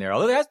regression there.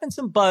 Although there has been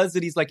some buzz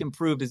that he's like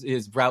improved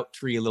his route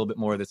tree a little bit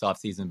more this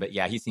offseason. But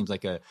yeah, he seems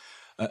like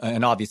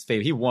an obvious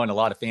favorite. He won a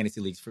lot of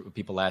fantasy leagues for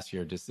people last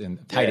year, just in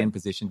tight end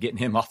position, getting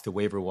him off the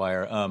waiver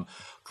wire.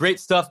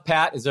 Great stuff,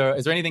 Pat. Is there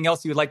anything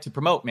else you would like to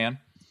promote, man?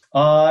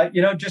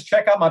 Just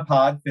check out my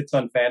pod, Fits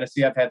on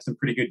Fantasy. I've had some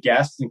pretty good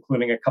guests,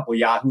 including a couple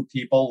Yahoo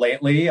people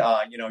lately.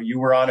 You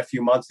were on a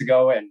few months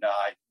ago, and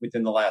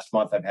within the last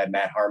month, I've had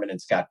Matt Harmon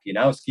and Scott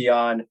Pianowski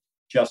on,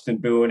 Justin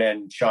Boone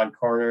and Sean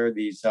Corner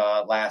these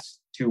last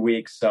 2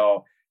 weeks.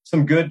 So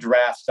some good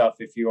draft stuff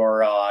if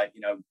you're,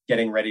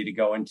 getting ready to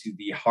go into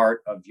the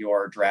heart of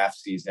your draft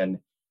season.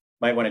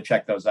 Might want to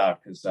check those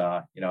out because,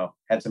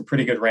 had some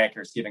pretty good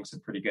rankers giving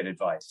some pretty good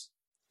advice.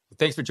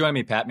 Thanks for joining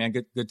me, Pat, man.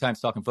 Good times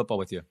talking football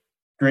with you.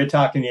 Great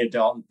talking to you,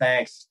 Dalton.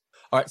 Thanks.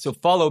 All right, so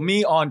follow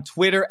me on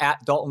Twitter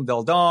at Dalton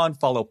Del Don.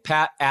 Follow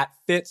Pat at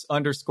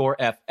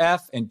Fitz_FF.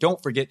 And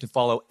don't forget to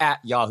follow at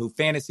Yahoo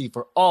Fantasy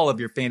for all of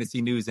your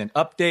fantasy news and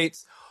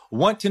updates.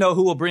 Want to know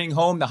who will bring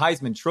home the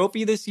Heisman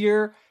Trophy this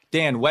year?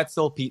 Dan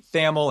Wetzel, Pete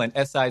Thamel, and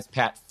SI's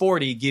Pat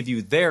Forty give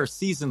you their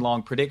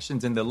season-long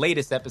predictions in the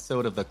latest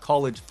episode of the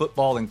College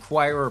Football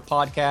Inquirer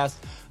podcast.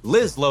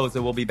 Liz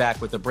Loza will be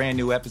back with a brand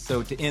new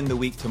episode to end the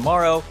week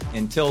tomorrow.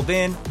 Until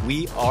then,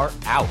 we are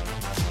out.